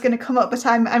that was going to come up, but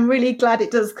I'm really glad it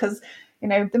does, because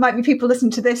there might be people listening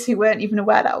to this who weren't even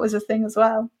aware that was a thing as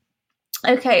well.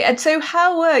 Okay, and so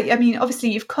how were you? I mean,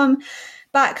 obviously you've come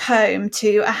back home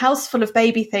to a house full of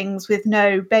baby things with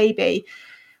no baby.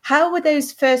 How were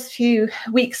those first few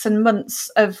weeks and months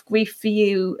of grief for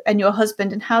you and your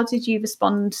husband, and how did you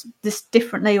respond this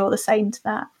differently or the same to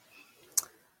that?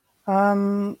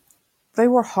 They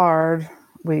were hard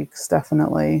weeks,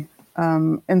 definitely.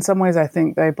 In some ways, I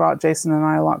think they brought Jason and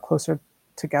I a lot closer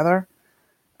together.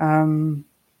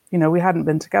 We hadn't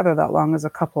been together that long as a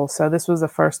couple, so this was the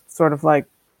first sort of like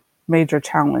major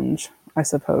challenge, I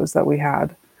suppose, that we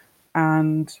had.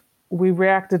 And we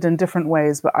reacted in different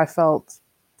ways, but I felt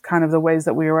kind of the ways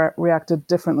that we reacted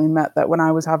differently meant that when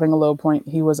I was having a low point,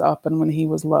 he was up, and when he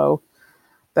was low,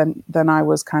 then I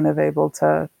was kind of able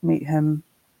to meet him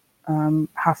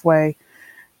halfway.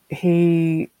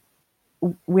 We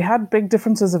had big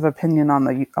differences of opinion on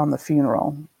the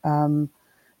funeral.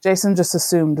 Jason just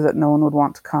assumed that no one would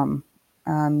want to come.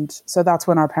 And so that's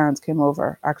when our parents came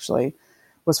over, actually,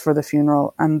 was for the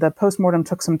funeral. And the postmortem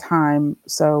took some time.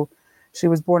 So she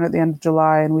was born at the end of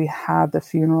July, and we had the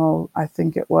funeral, I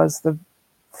think it was the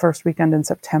first weekend in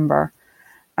September.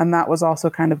 And that was also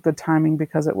kind of good timing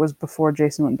because it was before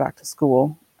Jason went back to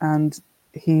school. And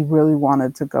he really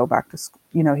wanted to go back to school.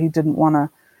 You know, he didn't want to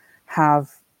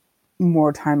have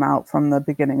more time out from the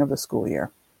beginning of the school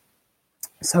year.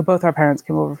 So both our parents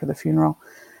came over for the funeral,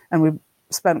 and we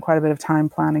spent quite a bit of time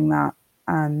planning that.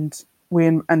 And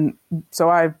so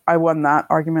I won that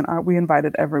argument. We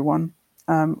invited everyone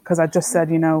because I just said,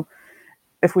 you know,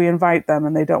 if we invite them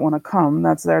and they don't want to come,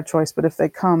 that's their choice. But if they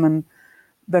come, and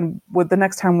then with the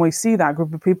next time we see that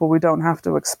group of people, we don't have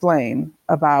to explain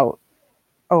about,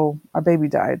 oh, our baby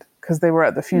died, because they were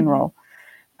at the funeral.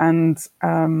 Mm-hmm.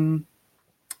 And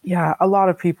yeah, a lot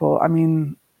of people, I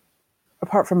mean,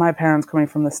 apart from my parents coming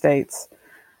from the States,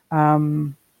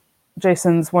 one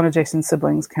of Jason's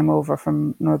siblings came over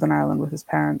from Northern Ireland with his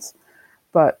parents.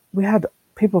 But we had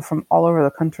people from all over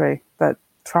the country that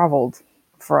traveled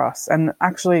for us. And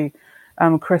actually,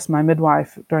 Chris, my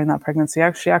midwife during that pregnancy,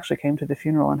 she actually came to the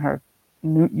funeral in her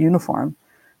uniform,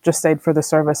 just stayed for the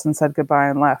service and said goodbye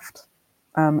and left.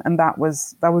 And that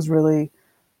really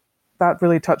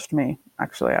touched me,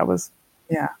 actually.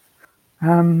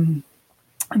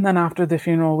 And then after the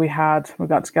funeral, we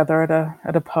got together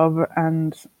at a pub,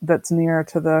 and that's near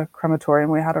to the crematorium.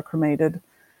 We had her cremated.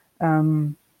 We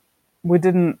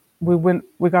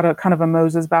got a kind of a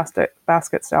Moses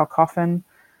basket style coffin.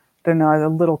 They're now the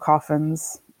little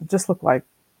coffins. It just looked like,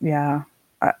 yeah,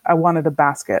 I wanted a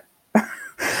basket.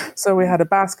 So we had a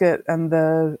basket, and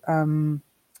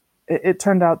it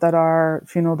turned out that our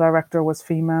funeral director was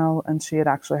female, and she had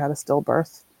actually had a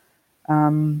stillbirth.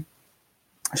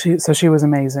 She was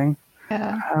amazing.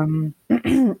 Yeah.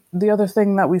 The other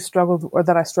thing that I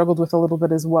struggled with a little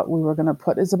bit is what we were going to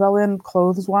put Isabel in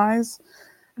clothes-wise,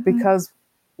 because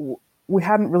we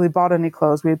hadn't really bought any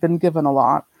clothes. We had been given a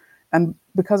lot. And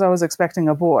because I was expecting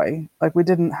a boy, like, we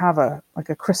didn't have a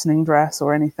christening dress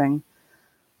or anything.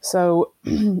 So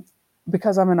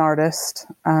because I'm an artist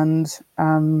and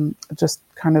just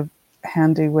kind of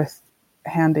handy with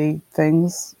handy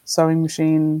things, sewing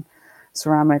machine,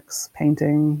 ceramics,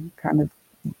 painting, kind of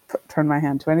turn my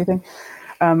hand to anything.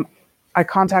 I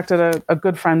contacted a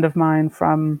good friend of mine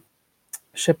from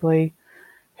Shipley,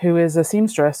 who is a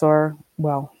seamstress,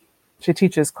 she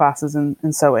teaches classes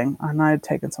in sewing, and I had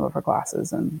taken some of her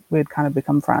classes, and we had kind of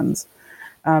become friends.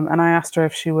 And I asked her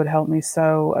if she would help me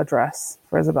sew a dress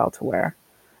for Isabel to wear.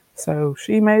 So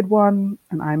she made one,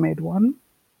 and I made one,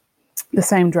 the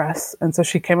same dress. And so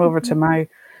she came over to my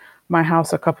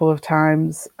house a couple of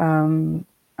times, and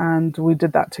we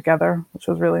did that together, which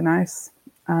was really nice.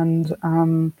 And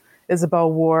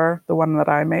Isabel wore the one that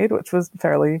I made, which was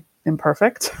fairly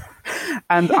imperfect,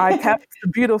 and I kept the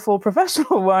beautiful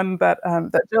professional one that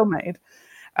Jill made,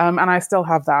 and I still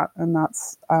have that. And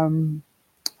that's I'm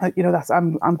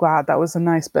glad. That was a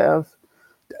nice bit of,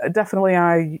 definitely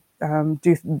I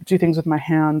do things with my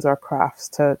hands or crafts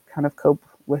to kind of cope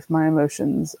with my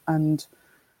emotions, and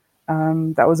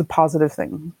that was a positive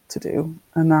thing to do.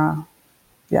 And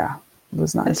yeah, it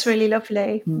was nice. That's really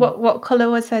lovely. What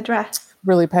colour was her dress?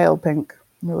 Really pale pink.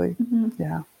 Really,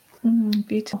 yeah.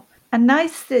 Beautiful. And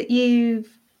nice that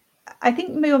I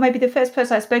think you're maybe the first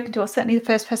person I've spoken to, or certainly the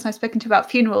first person I've spoken to about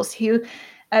funerals, who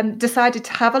decided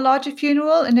to have a larger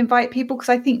funeral and invite people, because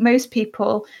I think most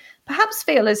people perhaps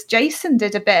feel, as Jason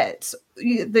did a bit,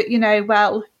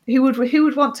 that, who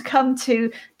would want to come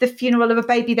to the funeral of a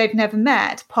baby they've never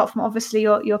met, apart from obviously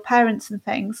your parents and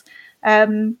things.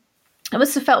 It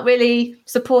must have felt really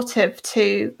supportive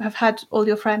to have had all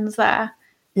your friends there.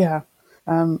 Yeah,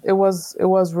 it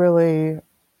was really,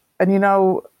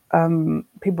 and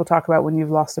people talk about when you've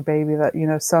lost a baby that,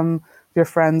 some of your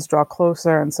friends draw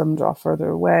closer and some draw further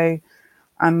away.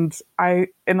 And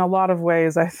in a lot of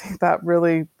ways, I think that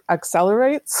really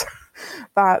accelerates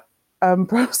that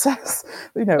process.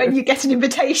 When you get an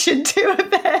invitation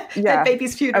to their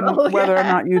baby's funeral, and whether or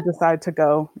not you decide to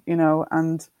go,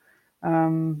 and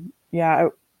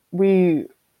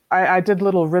I did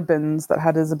little ribbons that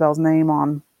had Isabel's name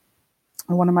on.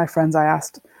 And one of my friends, I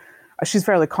asked, she's a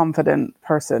fairly confident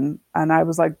person, and I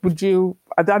was like,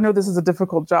 I know this is a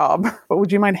difficult job, but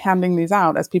would you mind handing these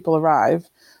out as people arrive?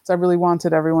 So I really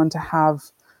wanted everyone to have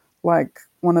like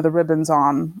one of the ribbons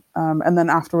on. And then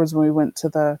afterwards, when we went to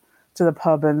the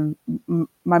pub, and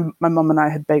my mum and I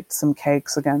had baked some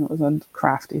cakes. Again, it was a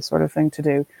crafty sort of thing to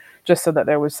do, just so that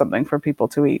there was something for people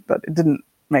to eat. But it didn't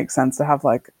make sense to have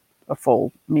like a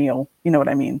full meal. You know what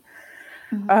I mean?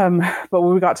 But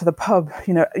when we got to the pub,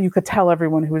 you could tell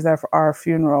everyone who was there for our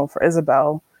funeral for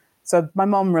Isabel. So my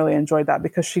mom really enjoyed that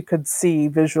because she could see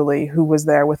visually who was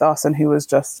there with us and who was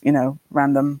just,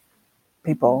 random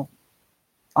people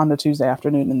on the Tuesday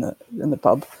afternoon in the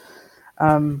pub.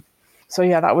 So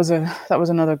yeah, that was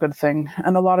another good thing.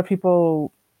 And a lot of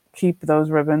people keep those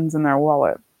ribbons in their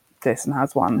wallet. Jason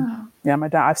has one. Oh. Yeah,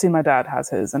 I've seen my dad has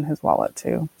his in his wallet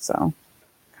too. So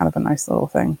kind of a nice little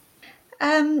thing.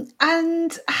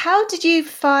 And how did you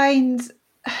find,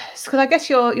 because I guess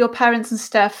your parents and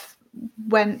stuff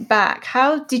went back,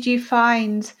 how did you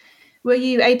find, were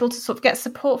you able to sort of get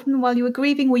support from them while you were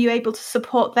grieving? Were you able to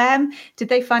support them? Did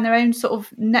they find their own sort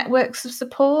of networks of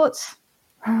support?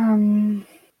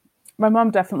 My mom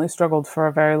definitely struggled for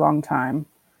a very long time.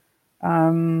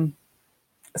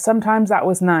 Sometimes that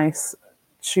was nice.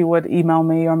 She would email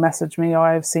me or message me, "Oh,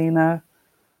 I've seen this,"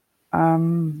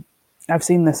 and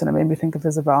it made me think of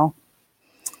Isabel.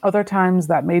 Other times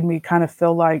that made me kind of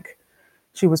feel like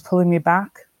she was pulling me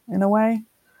back in a way.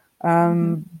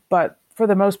 But for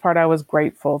the most part, I was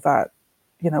grateful that,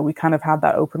 we kind of had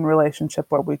that open relationship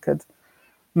where we could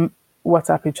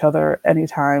WhatsApp each other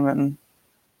anytime. And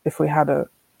if we had a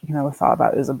thought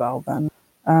about Isabel, then.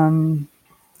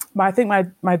 But I think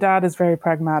my dad is very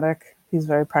pragmatic. He's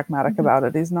very pragmatic about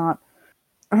it. He's not...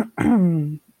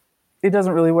 He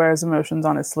doesn't really wear his emotions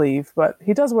on his sleeve, but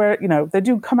he does wear, they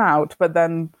do come out, but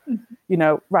then,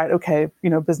 right, okay,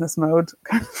 business mode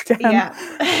kind of again.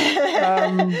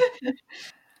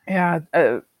 Yeah.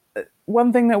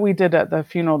 One thing that we did at the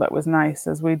funeral that was nice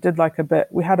is we did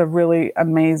we had a really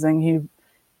amazing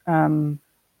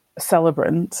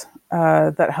celebrant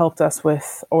that helped us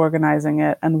with organizing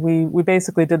it. And we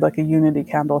basically did like a unity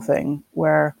candle thing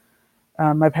where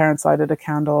my parents lighted a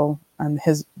candle and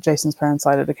Jason's parents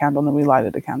lighted a candle, and then we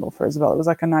lighted a candle for Isabel. It was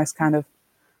like a nice kind of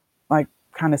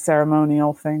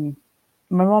ceremonial thing.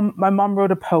 My mom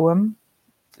wrote a poem.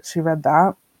 She read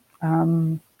that.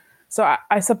 So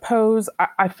I suppose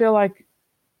I feel like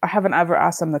I haven't ever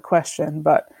asked them the question,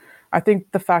 but I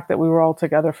think the fact that we were all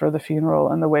together for the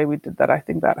funeral and the way we did that, I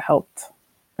think that helped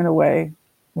in a way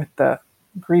with the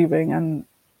grieving and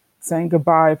saying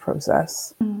goodbye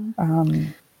process.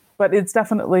 But it's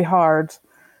definitely hard.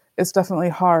 It's definitely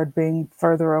hard being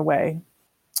further away.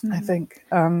 I think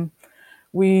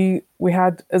we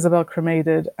had Isabel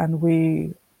cremated, and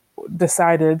we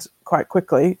decided quite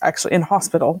quickly, actually in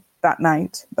hospital that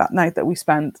night that we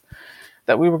spent,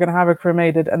 that we were going to have her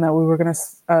cremated and that we were going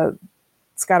to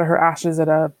scatter her ashes at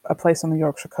a place on the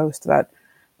Yorkshire coast that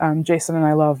Jason and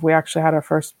I love. We actually had our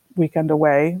first weekend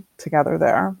away together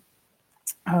there.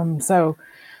 So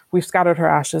we've scattered her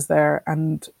ashes there,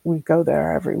 and we go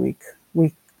there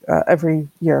every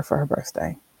year for her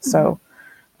birthday. So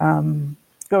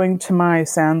going to my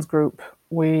SANS group,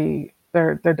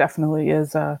 there definitely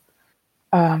is a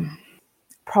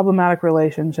problematic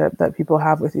relationship that people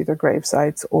have with either grave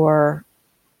sites or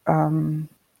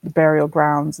burial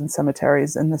grounds and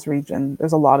cemeteries in this region.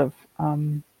 There's a lot of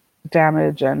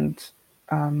damage and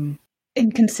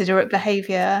inconsiderate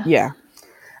behavior. Yeah.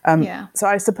 So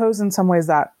I suppose in some ways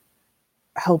that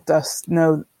helped us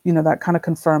know, that kind of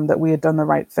confirmed that we had done the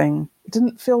right thing. It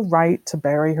didn't feel right to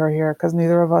bury her here because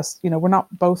neither of us, we're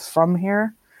not both from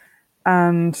here.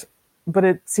 But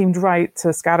it seemed right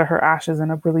to scatter her ashes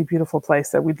in a really beautiful place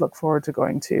that we'd look forward to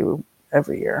going to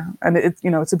every year. And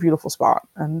it's a beautiful spot.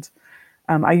 And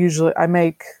I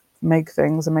make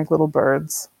things. I make little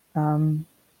birds. And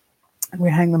we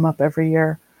hang them up every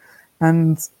year.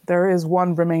 And there is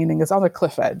one remaining. It's on the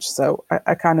cliff edge. So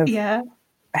I kind of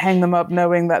hang them up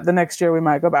knowing that the next year we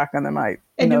might go back and they might...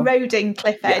 An eroding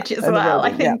cliff edge as well,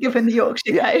 I think, given the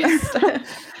Yorkshire coast.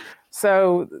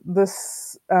 So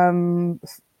this...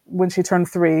 when she turned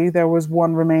 3, there was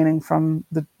one remaining from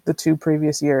the 2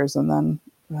 previous years, and then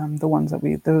the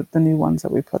new ones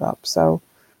that we put up. So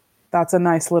that's a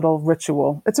nice little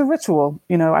ritual. It's a ritual,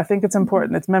 I think it's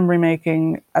important. It's memory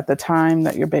making at the time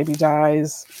that your baby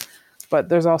dies, but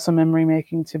there's also memory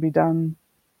making to be done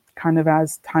kind of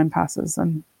as time passes.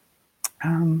 And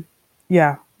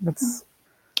that's...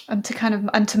 And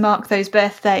to mark those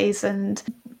birthdays and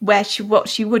what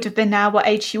she would have been now, what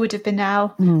age she would have been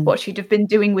now, what she'd have been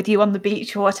doing with you on the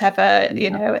beach or whatever,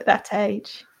 at that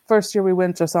age. First year we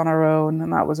went just on our own,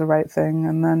 and that was the right thing.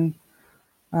 And then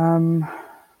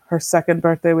her second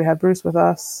birthday, we had Bruce with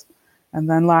us. And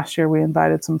then last year we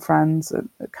invited some friends.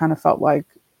 It kind of felt like,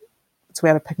 so we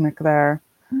had a picnic there,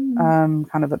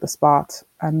 kind of at the spot.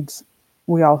 And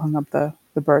we all hung up the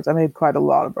birds. I made quite a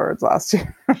lot of birds last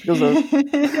year because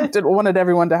I wanted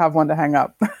everyone to have one to hang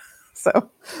up. So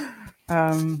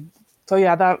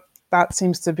yeah, that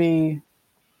seems to be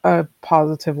a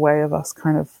positive way of us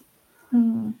kind of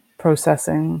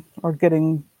processing or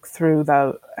getting through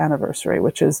the anniversary,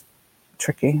 which is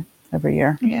tricky every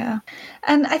year. Yeah.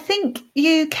 And I think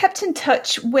you kept in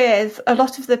touch with a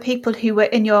lot of the people who were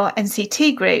in your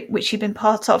NCT group, which you've been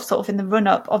part of sort of in the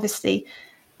run-up, obviously,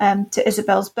 to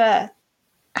Isabel's birth.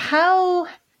 How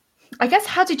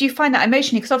did you find that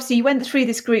emotionally? Because obviously you went through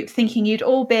this group thinking you'd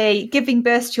all be giving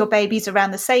birth to your babies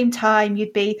around the same time.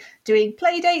 You'd be doing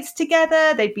play dates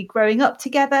together. They'd be growing up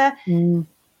together.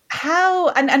 How,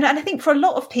 and I think for a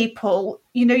lot of people,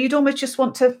 you'd almost just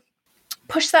want to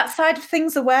push that side of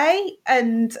things away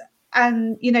and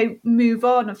move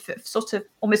on and sort of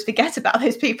almost forget about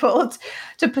those people,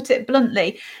 to put it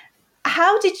bluntly.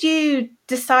 How did you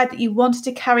decide that you wanted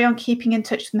to carry on keeping in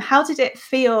touch with them? How did it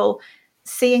feel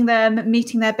seeing them,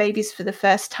 meeting their babies for the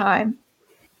first time?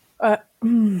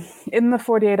 In the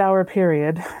 48-hour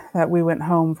period that we went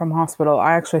home from hospital,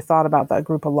 I actually thought about that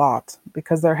group a lot,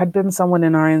 because there had been someone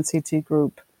in our NCT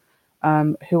group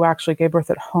who actually gave birth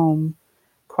at home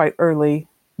quite early.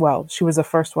 Well, she was the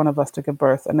first one of us to give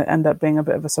birth, and it ended up being a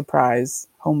bit of a surprise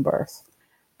home birth.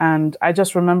 And I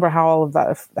just remember how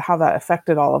that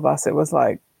affected all of us. It was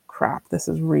like, crap, this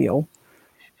is real.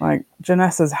 Like,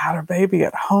 Janessa's had her baby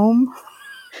at home.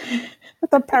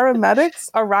 The paramedics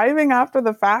arriving after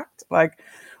the fact,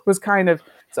 was kind of,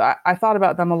 so I thought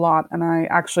about them a lot, and I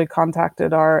actually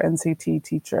contacted our NCT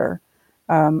teacher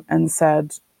and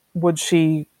said, would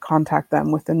she contact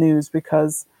them with the news,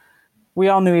 because we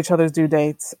all knew each other's due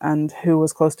dates and who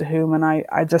was close to whom. And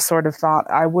I just sort of thought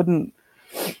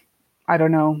I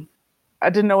don't know. I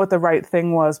didn't know what the right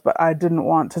thing was, but I didn't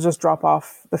want to just drop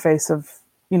off the face of,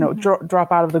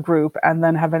 drop out of the group and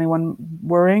then have anyone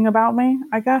worrying about me,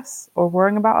 I guess, or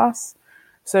worrying about us.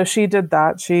 So she did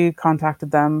that. She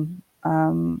contacted them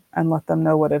and let them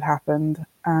know what had happened.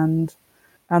 And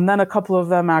then a couple of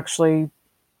them actually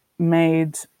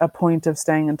made a point of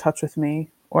staying in touch with me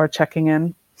or checking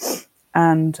in.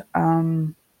 And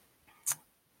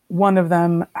one of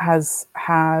them has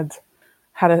had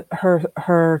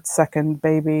her second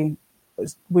baby.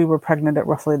 We were pregnant at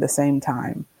roughly the same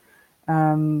time.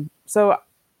 So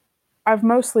I've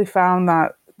mostly found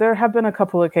that there have been a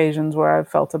couple occasions where I've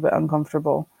felt a bit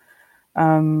uncomfortable.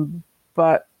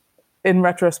 But in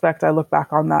retrospect, I look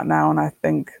back on that now and I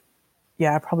think,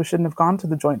 I probably shouldn't have gone to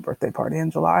the joint birthday party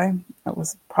in July. That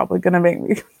was probably going to make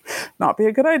me not be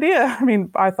a good idea. I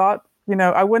mean, I thought,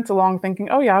 I went along thinking,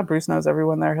 oh yeah, Bruce knows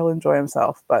everyone there. He'll enjoy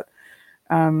himself. But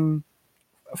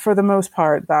for the most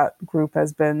part, that group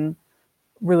has been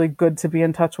really good to be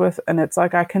in touch with. And it's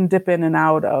like I can dip in and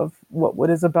out of what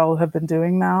would Isabel have been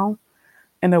doing now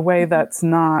in a way that's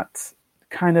not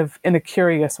kind of in a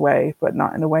curious way, but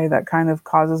not in a way that kind of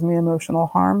causes me emotional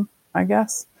harm, I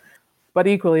guess. But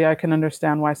equally, I can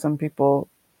understand why some people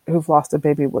who've lost a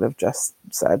baby would have just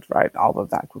said, right, all of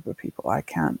that group of people I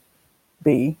can't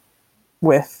be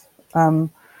with.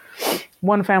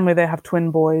 One family, they have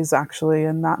twin boys, actually,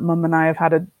 and that mum and I have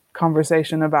had a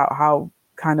conversation about how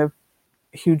kind of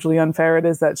hugely unfair it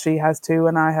is that she has two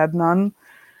and I had none.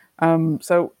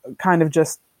 So kind of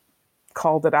just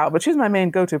called it out. But she's my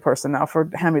main go-to person now for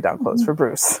hand-me-down clothes for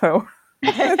Bruce. So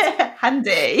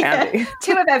handy.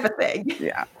 Two of everything.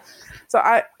 Yeah. So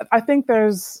I think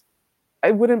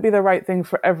it wouldn't be the right thing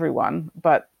for everyone,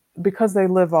 but because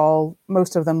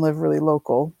most of them live really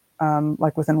local,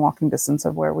 like within walking distance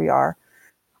of where we are.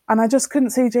 And I just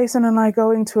couldn't see Jason and I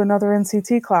going to another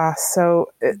NCT class.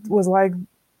 So it was like,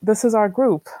 this is our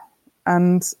group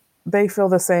and they feel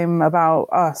the same about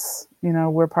us.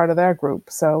 We're part of their group.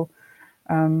 So,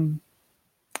 and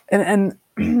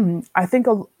I think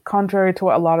contrary to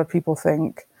what a lot of people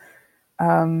think,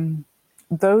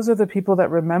 those are the people that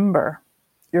remember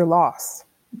your loss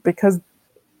because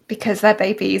their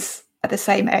babies are the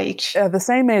same age. The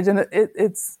same age. And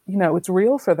it's, it's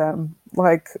real for them.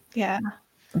 Like, yeah,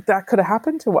 that could have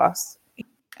happened to us.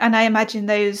 And I imagine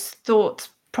those thoughts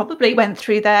probably went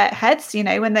through their heads,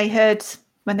 when they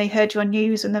heard your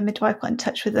news and the midwife got in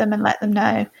touch with them and let them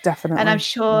know. Definitely. And I'm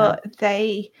sure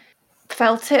they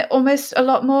felt it almost a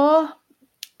lot more.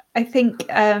 I think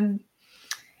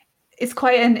it's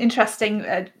quite an interesting,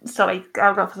 sorry,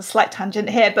 I'll go off a slight tangent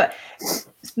here, but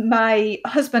my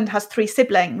husband has 3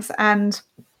 siblings and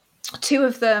 2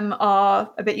 of them are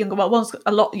a bit younger. Well, one's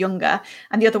a lot younger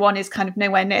and the other one is kind of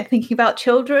nowhere near thinking about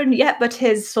children yet, but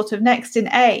his sort of next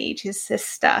in age, his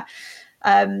sister,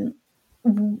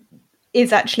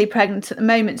 is actually pregnant at the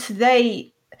moment. So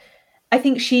I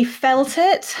think she felt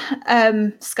it,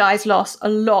 Sky's loss, a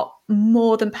lot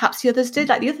more than perhaps the others did.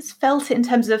 Like the others felt it in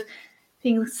terms of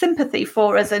feeling sympathy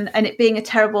for us and it being a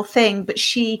terrible thing, but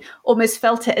she almost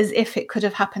felt it as if it could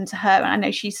have happened to her. And I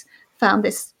know she's found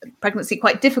this pregnancy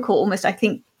quite difficult, almost, I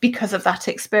think, because of that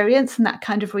experience and that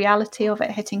kind of reality of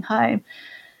it hitting home.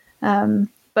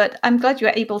 But I'm glad you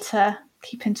were able to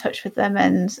keep in touch with them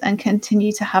and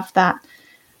continue to have that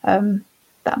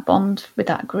bond with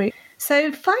that group.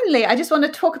 So finally, I just want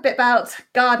to talk a bit about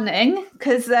gardening,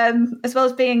 because as well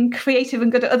as being creative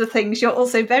and good at other things, you're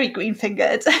also very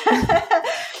green-fingered.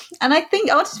 And I think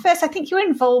you were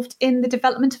involved in the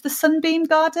development of the Sunbeam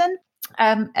Garden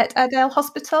at Airedale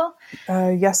Hospital.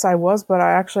 Yes, I was, but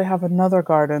I actually have another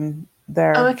garden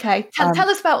there. Oh, okay. Tell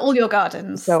us about all your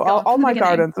gardens. So all my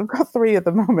gardens, I've got 3 at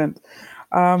the moment,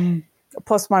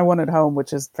 plus my one at home,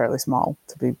 which is fairly small,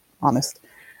 to be honest.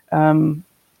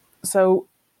 So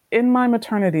in my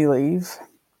maternity leave,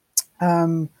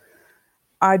 I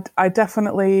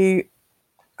definitely,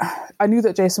 I knew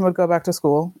that Jason would go back to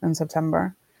school in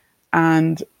September,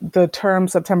 and the term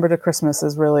September to Christmas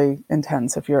is really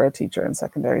intense if you're a teacher in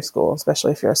secondary school,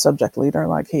 especially if you're a subject leader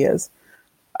like he is.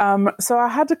 So I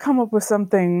had to come up with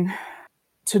something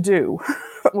to do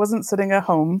that wasn't sitting at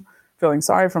home feeling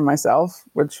sorry for myself,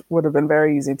 which would have been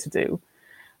very easy to do.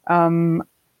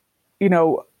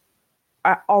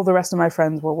 All the rest of my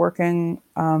friends were working.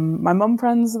 My mum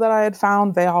friends that I had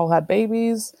found, they all had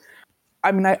babies.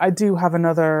 I mean, I do have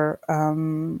another,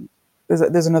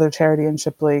 there's another charity in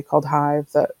Shipley called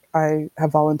Hive that I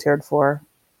have volunteered for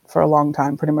a long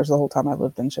time, pretty much the whole time I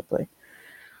lived in Shipley.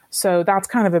 So that's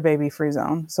kind of a baby-free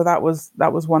zone. So that was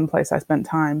one place I spent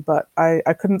time, but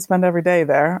I couldn't spend every day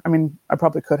there. I mean, I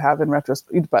probably could have in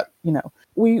retrospect, but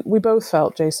we both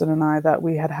felt, Jason and I, that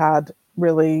we had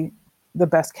really the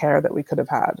best care that we could have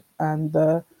had. And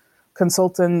the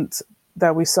consultant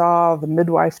that we saw, the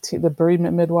midwife, the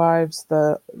bereavement midwives,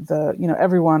 the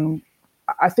everyone,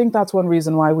 I think that's one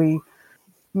reason why we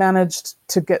managed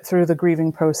to get through the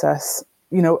grieving process.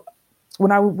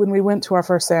 When we went to our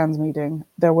first SANS meeting,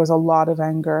 there was a lot of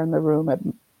anger in the room at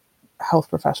health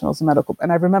professionals and medical.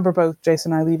 And I remember both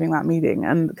Jason and I leaving that meeting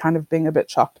and kind of being a bit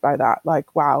shocked by that.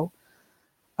 Like, wow,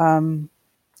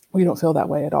 we don't feel that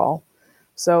way at all.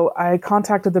 So I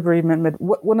contacted the bereavement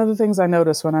one of the things I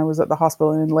noticed when I was at the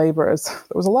hospital and in labor is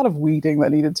there was a lot of weeding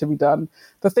that needed to be done.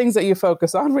 The things that you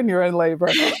focus on when you're in labor.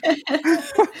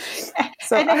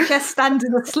 So NHS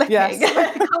standard of slipping.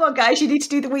 Yes. Come on, guys, you need to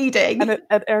do the weeding. And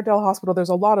at Airedale Hospital, there's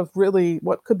a lot of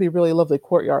what could be really lovely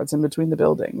courtyards in between the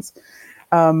buildings.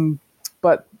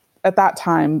 But at that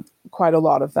time, quite a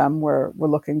lot of them were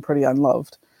looking pretty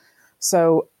unloved.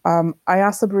 So I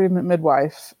asked the bereavement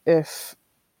midwife if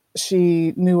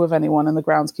she knew of anyone in the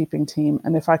groundskeeping team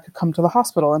and if I could come to the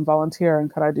hospital and volunteer and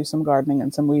could I do some gardening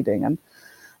and some weeding and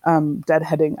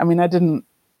deadheading. I mean,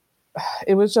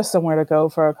 it was just somewhere to go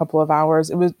for a couple of hours.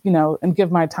 It was, and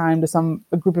give my time to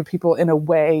a group of people in a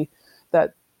way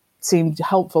that seemed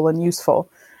helpful and useful.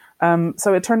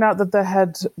 So it turned out that the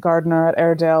head gardener at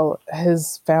Airedale,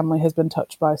 his family has been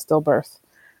touched by stillbirth.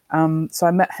 So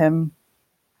I met him.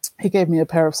 He gave me a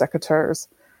pair of secateurs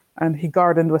and he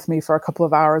gardened with me for a couple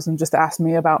of hours and just asked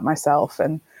me about myself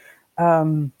and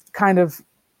kind of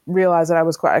realized that I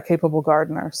was quite a capable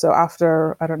gardener. So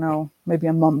after, I don't know, maybe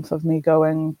a month of me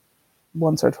going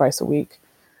once or twice a week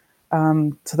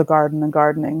to the garden and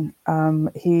gardening,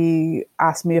 he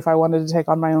asked me if I wanted to take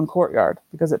on my own courtyard,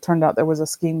 because it turned out there was a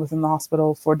scheme within the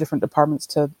hospital for different departments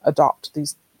to adopt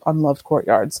these unloved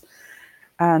courtyards.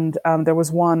 And there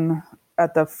was one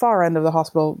at the far end of the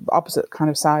hospital, opposite kind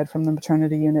of side from the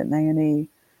maternity unit in A&E,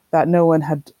 that no one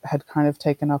had kind of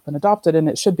taken up and adopted. And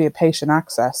it should be a patient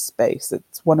access space.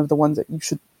 It's one of the ones that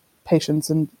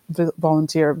patients and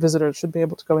volunteer visitors should be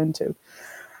able to go into.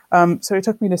 So he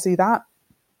took me to see that.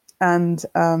 And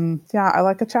I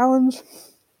like a challenge.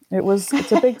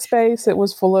 It's a big space. It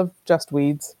was full of just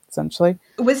weeds, essentially.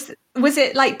 Was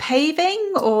it like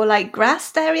paving or like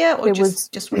grassed area, or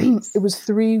just weeds? It was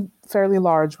 3 fairly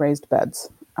large raised beds.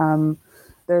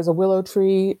 There's a willow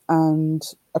tree and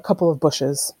a couple of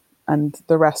bushes, and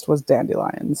the rest was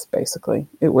dandelions, basically.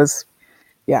 It was,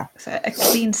 yeah. So a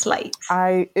clean slate.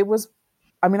 I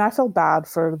felt bad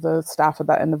for the staff at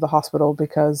that end of the hospital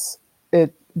because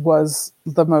it was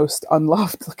the most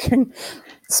unloved looking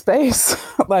space.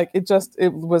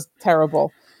 It was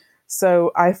terrible.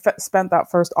 So I spent that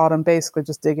first autumn basically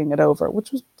just digging it over,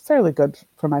 which was fairly good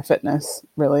for my fitness,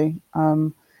 really.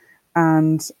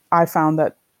 And I found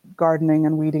that gardening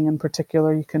and weeding in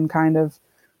particular, you can kind of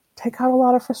take out a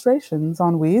lot of frustrations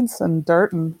on weeds and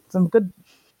dirt, and some good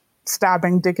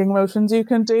stabbing, digging motions you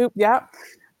can do. Yeah.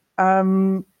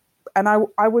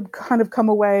 I would kind of come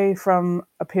away from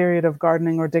a period of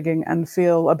gardening or digging and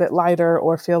feel a bit lighter,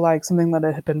 or feel like something that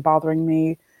had been bothering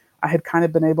me, I had kind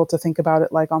of been able to think about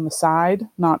it like on the side,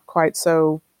 not quite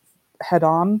so head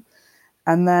on.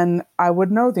 And then I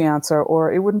would know the answer,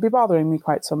 or it wouldn't be bothering me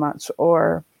quite so much.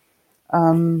 Or,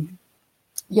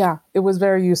 it was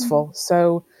very useful. Mm-hmm.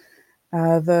 So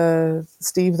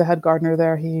Steve, the head gardener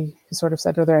there, he sort of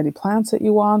said, "Are there any plants that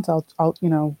you want?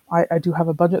 I do have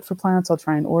a budget for plants. I'll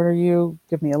try and order you.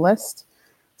 Give me a list."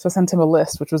 So I sent him a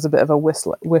list, which was a bit of a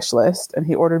wish list, and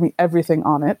he ordered me everything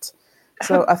on it.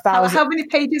 So 1,000. How many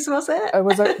pages was it? It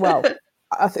was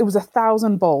it was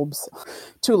 1,000 bulbs,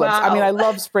 tulips. Wow. I mean, I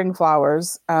love spring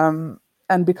flowers, and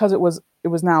because it was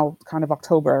now kind of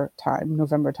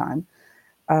November time.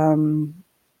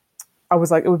 I was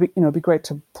like, it would be great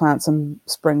to plant some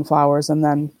spring flowers, and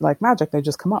then like magic, they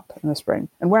just come up in the spring.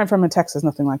 And where I'm from in Texas,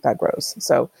 nothing like that grows,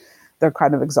 so they're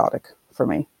kind of exotic for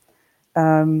me.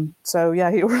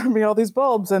 He ordered me all these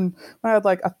bulbs, and I had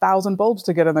like 1,000 bulbs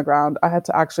to get in the ground. I had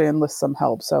to actually enlist some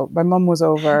help. So my mum was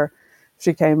over;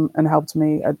 she came and helped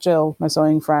me. Jill, my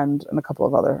sewing friend, and a couple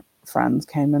of other friends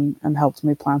came and helped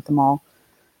me plant them all.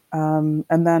 And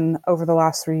then over the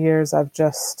last 3 years, I've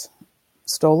just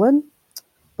stolen,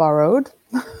 borrowed,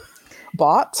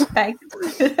 bought, begged,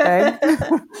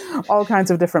 all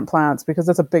kinds of different plants, because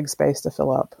it's a big space to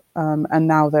fill up. And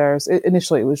now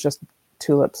initially it was just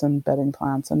tulips and bedding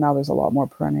plants, and now there's a lot more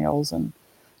perennials and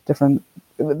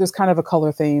there's kind of a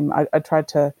color theme. I tried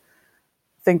to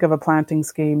think of a planting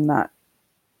scheme that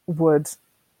would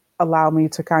allow me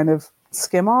to kind of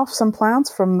skim off some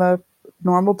plants from the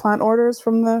normal plant orders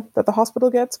that the hospital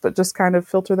gets, but just kind of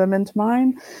filter them into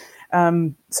mine.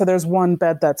 So there's one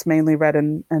bed that's mainly red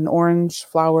and orange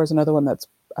flowers, another one that's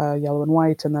yellow and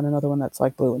white, and then another one that's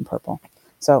like blue and purple.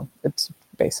 So it's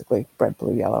basically red,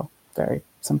 blue, yellow. Very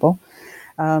simple.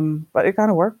 But it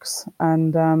kind of works.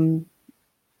 And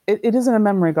it isn't a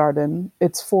memory garden.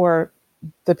 It's for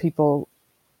the people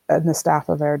and the staff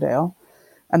of Airedale.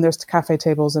 And there's cafe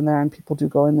tables in there, and people do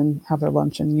go in and have their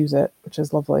lunch and use it, which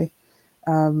is lovely.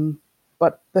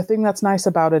 But the thing that's nice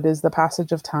about it is the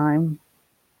passage of time.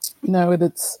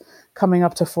 It's coming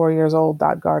up to 4 years old,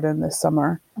 that garden, this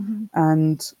summer. Mm-hmm.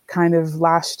 And kind of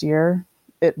last year,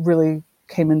 it really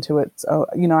came into it. So,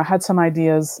 I had some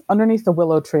ideas. Underneath the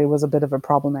willow tree was a bit of a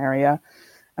problem area.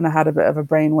 And I had a bit of a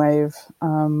brainwave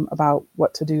about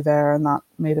what to do there. And that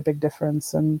made a big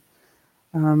difference. And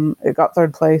it got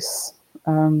third place,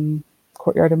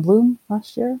 Courtyard in Bloom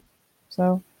last year.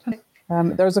 So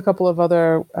there's a couple of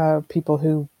other people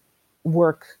who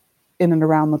work in and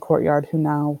around the courtyard who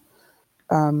now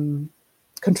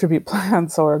contribute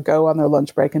plants or go on their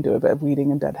lunch break and do a bit of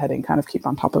weeding and deadheading, kind of keep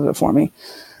on top of it for me.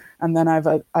 And then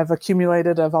I've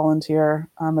accumulated a volunteer,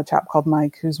 a chap called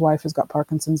Mike, whose wife has got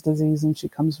Parkinson's disease, and she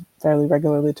comes fairly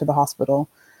regularly to the hospital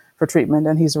for treatment.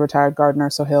 And he's a retired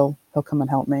gardener, so he'll come and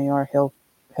help me, or he'll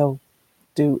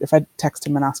do, if I text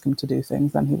him and ask him to do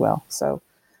things, then he will. So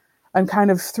I'm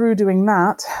kind of through doing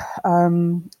that.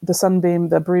 The Sunbeam,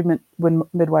 the bereavement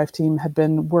midwife team, had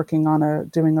been working on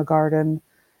doing a garden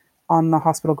on the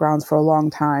hospital grounds for a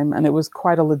long time. And it was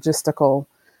quite a logistical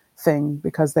thing,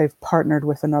 because they've partnered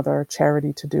with another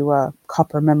charity to do a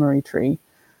copper memory tree.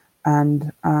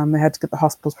 And they had to get the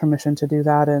hospital's permission to do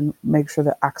that and make sure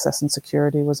that access and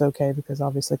security was okay, because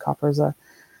obviously copper is a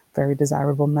very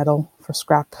desirable metal for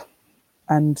scrap.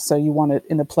 And so you want it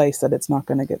in a place that it's not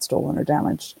going to get stolen or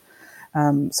damaged.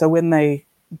 So when they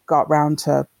got round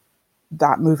to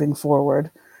that moving forward,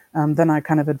 then I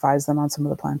kind of advised them on some of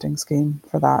the planting scheme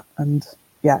for that. And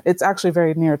yeah, it's actually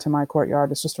very near to my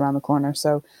courtyard. It's just around the corner.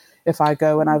 So if I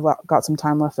go and I've got some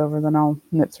time left over, then I'll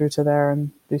nip through to there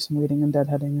and do some weeding and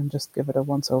deadheading and just give it a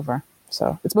once over.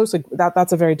 So it's mostly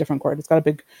that's a very different court. It's got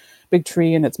a big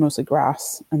tree, and it's mostly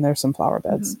grass, and there's some flower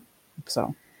beds. Mm-hmm.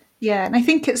 So. Yeah, and I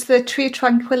think it's the Tree of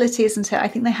Tranquility, isn't it? I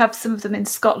think they have some of them in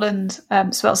Scotland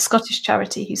as well, Scottish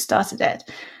charity who started it.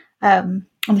 And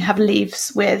they have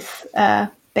leaves with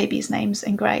babies' names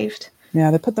engraved.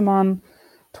 Yeah, they put them on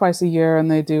twice a year,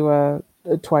 and they do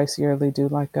twice yearly do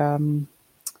like an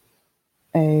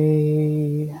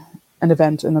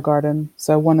event in the garden.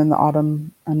 So one in the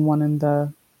autumn and one in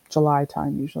the July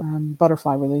time usually.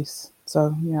 Butterfly release.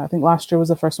 So yeah, I think last year was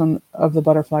the first one of the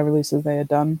butterfly releases they had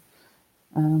done.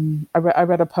 I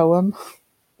read a poem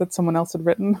that someone else had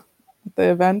written at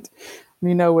the event.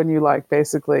 When you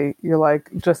basically you're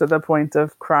just at the point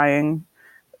of crying,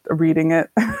 reading it.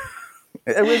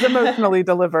 It was emotionally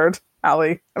delivered,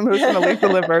 Ali. Emotionally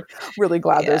delivered. Really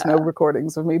glad there's no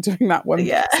recordings of me doing that one.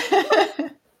 Yeah.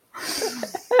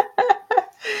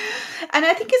 And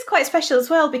I think it's quite special as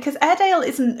well because Airedale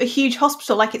isn't a huge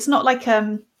hospital. Like it's not like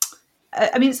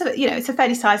I mean, it's a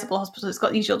fairly sizable hospital. It's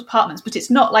got usual departments, but it's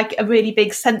not like a really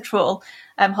big central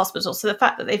hospital. So the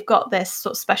fact that they've got this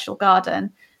sort of special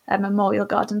garden, memorial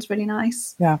garden, is really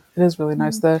nice. Yeah, it is really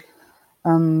nice. They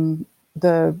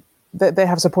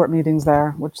have support meetings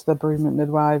there, which the bereavement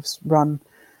midwives run,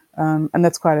 and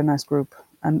that's quite a nice group.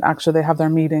 And actually, they have their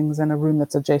meetings in a room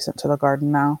that's adjacent to the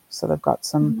garden now, so they've got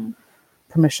some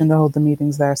permission to hold the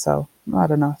meetings there. So I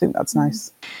don't know. I think that's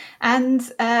nice. And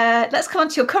let's come on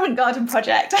to your current garden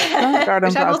project,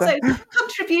 which I'm also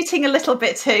contributing a little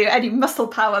bit to, any muscle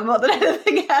power more than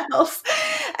anything else.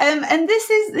 And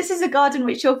this is a garden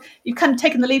which you've kind of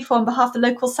taken the lead for on behalf of the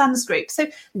local SANS group. So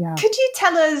could you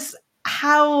tell us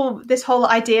how this whole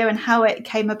idea and how it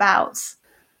came about?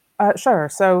 Sure.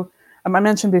 So I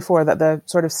mentioned before that the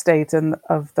sort of state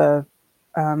of the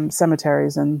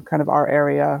cemeteries in kind of our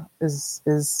area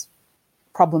is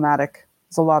problematic.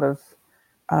 There's a lot of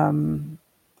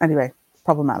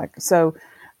problematic. So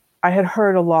I had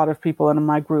heard a lot of people in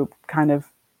my group kind of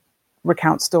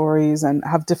recount stories and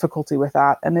have difficulty with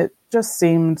that. And it just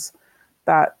seemed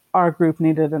that our group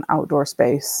needed an outdoor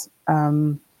space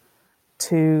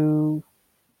to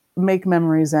make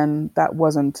memories in that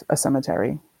wasn't a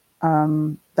cemetery,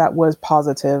 that was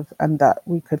positive and that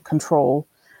we could control.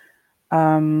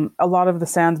 A lot of the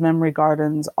SANS memory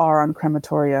gardens are on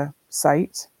crematoria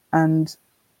site, and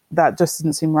that just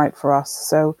didn't seem right for us.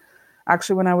 So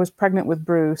actually, when I was pregnant with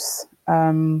Bruce,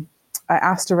 I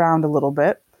asked around a little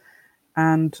bit,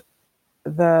 and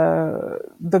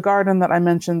the garden that I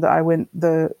mentioned that I went,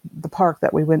 the park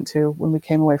that we went to when we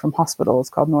came away from hospital is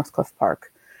called Northcliffe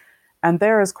Park. And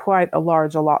there is quite a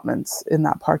large allotment in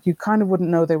that park. You kind of wouldn't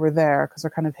know they were there because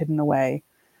they're kind of hidden away.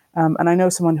 And I know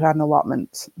someone who had an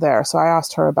allotment there. So I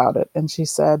asked her about it. And she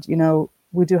said,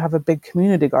 we do have a big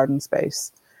community garden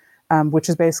space, which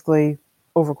is basically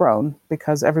overgrown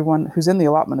because everyone who's in the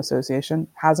allotment association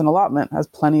has an allotment, has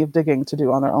plenty of digging to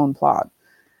do on their own plot.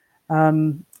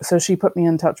 So she put me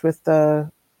in touch with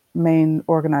the main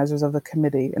organizers of the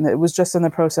committee. And it was just in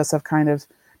the process of kind of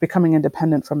becoming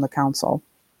independent from the council.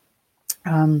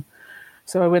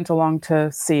 So I went along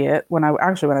to see it when I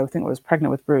think I was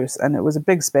pregnant with Bruce, and it was a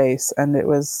big space, and it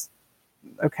was,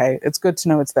 okay, it's good to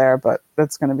know it's there, but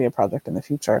that's going to be a project in the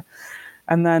future.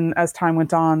 And then as time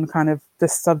went on, kind of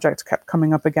this subject kept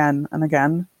coming up again and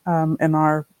again in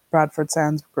our Bradford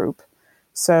SANS group.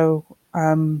 So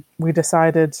we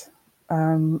decided,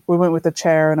 we went with the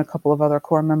chair and a couple of other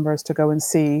core members to go and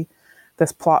see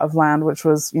this plot of land, which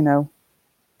was,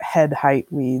 head height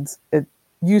weeds. It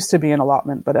used to be an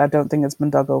allotment, but I don't think it's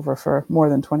been dug over for more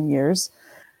than 20 years.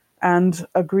 And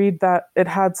agreed that it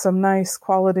had some nice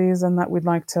qualities and that we'd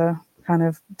like to kind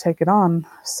of take it on.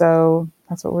 So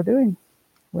that's what we're doing.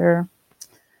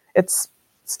 It's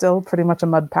still pretty much a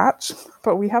mud patch,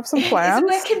 but we have some plans.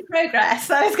 It's a work in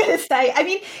progress, I was going to say. I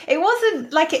mean, it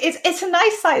wasn't like it's a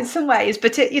nice site in some ways,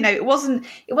 but it wasn't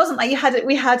like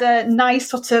we had a nice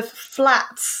sort of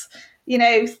flat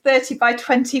 30 by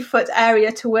 20 foot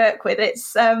area to work with.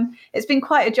 It's been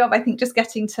quite a job, I think, just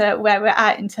getting to where we're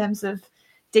at in terms of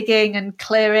digging and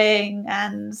clearing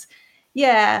and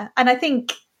I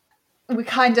think we're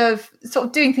kind of sort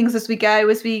of doing things as we go,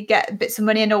 as we get bits of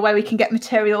money in or where we can get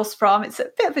materials from. It's a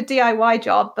bit of a DIY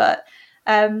job, but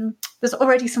there's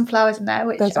already some flowers in there,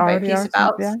 which I'm very pleased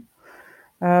about. Yeah.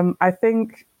 I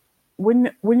think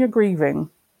when you're grieving,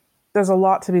 there's a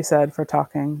lot to be said for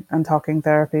talking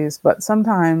therapies, but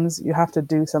sometimes you have to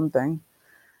do something.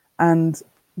 And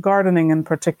gardening in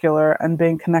particular and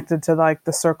being connected to like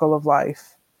the circle of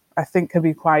life, I think can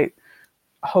be quite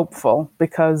hopeful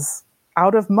because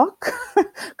out of muck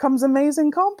comes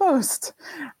amazing compost,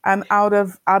 and out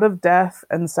of death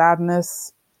and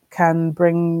sadness can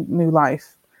bring new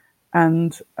life.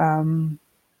 And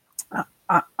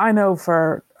I know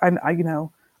for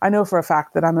a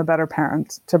fact that I'm a better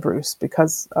parent to Bruce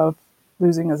because of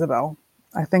losing Isabel.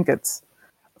 I think it's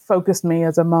focused me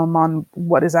as a mum on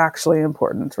what is actually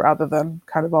important rather than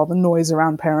kind of all the noise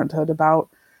around parenthood about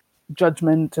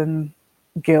judgment and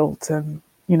guilt. And,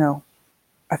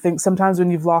 I think sometimes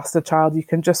when you've lost a child, you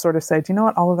can just sort of say, do you know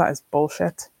what? All of that is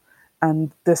bullshit.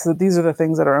 And these are the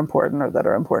things that are important or that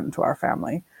are important to our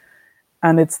family.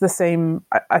 And it's the same,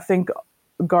 I think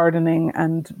gardening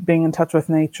and being in touch with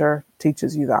nature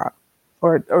teaches you that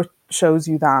or shows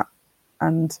you that.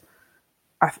 And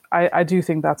I do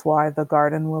think that's why the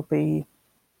garden will be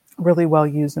really well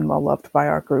used and well loved by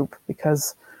our group,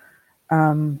 because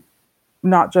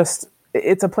not just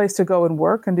it's a place to go and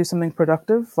work and do something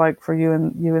productive, like for you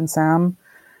and Sam,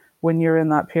 when you're in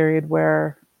that period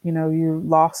where your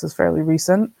loss is fairly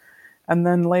recent. And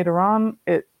then later on,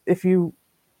 if you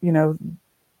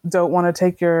don't want to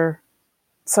take your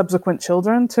subsequent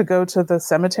children to go to the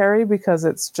cemetery because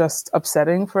it's just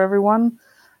upsetting for everyone,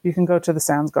 you can go to the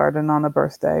Sands Garden on a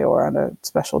birthday or on a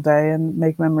special day and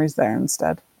make memories there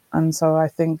instead. And so I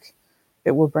think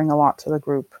it will bring a lot to the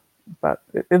group, but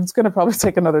it's going to probably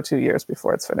take another 2 years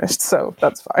before it's finished. So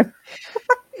that's fine.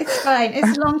 It's fine.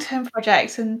 It's a long-term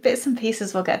project and bits and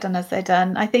pieces will get done as they're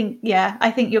done. I think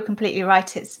you're completely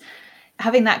right. It's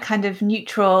having that kind of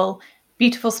neutral,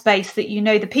 beautiful space that,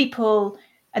 the people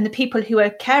and the people who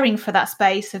are caring for that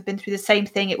space have been through the same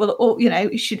thing. It will all,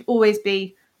 it should always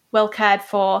be well cared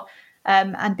for,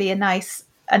 and be a nice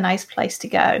place to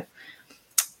go.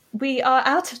 We are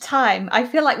out of time. I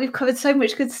feel like we've covered so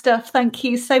much good stuff. Thank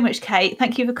you so much, Kate.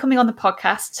 Thank you for coming on the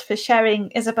podcast, for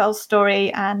sharing Isabel's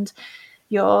story and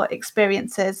your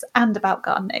experiences and about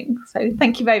gardening. So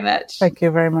thank you very much. Thank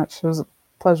you very much. It was a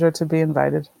pleasure to be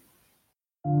invited.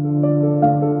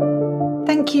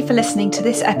 Thank you for listening to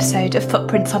this episode of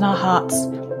Footprints on Our Hearts.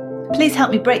 Please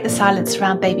help me break the silence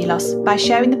around baby loss by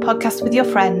sharing the podcast with your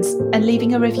friends and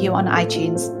leaving a review on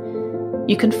iTunes.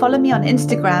 You can follow me on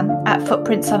Instagram at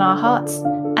Footprints on Our Hearts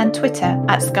and Twitter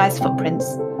at Sky's Footprints.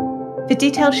 For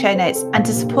detailed show notes and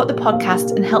to support the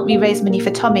podcast and help me raise money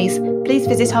for Tommy's, please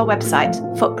visit our website,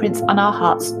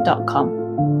 footprintsonourhearts.com.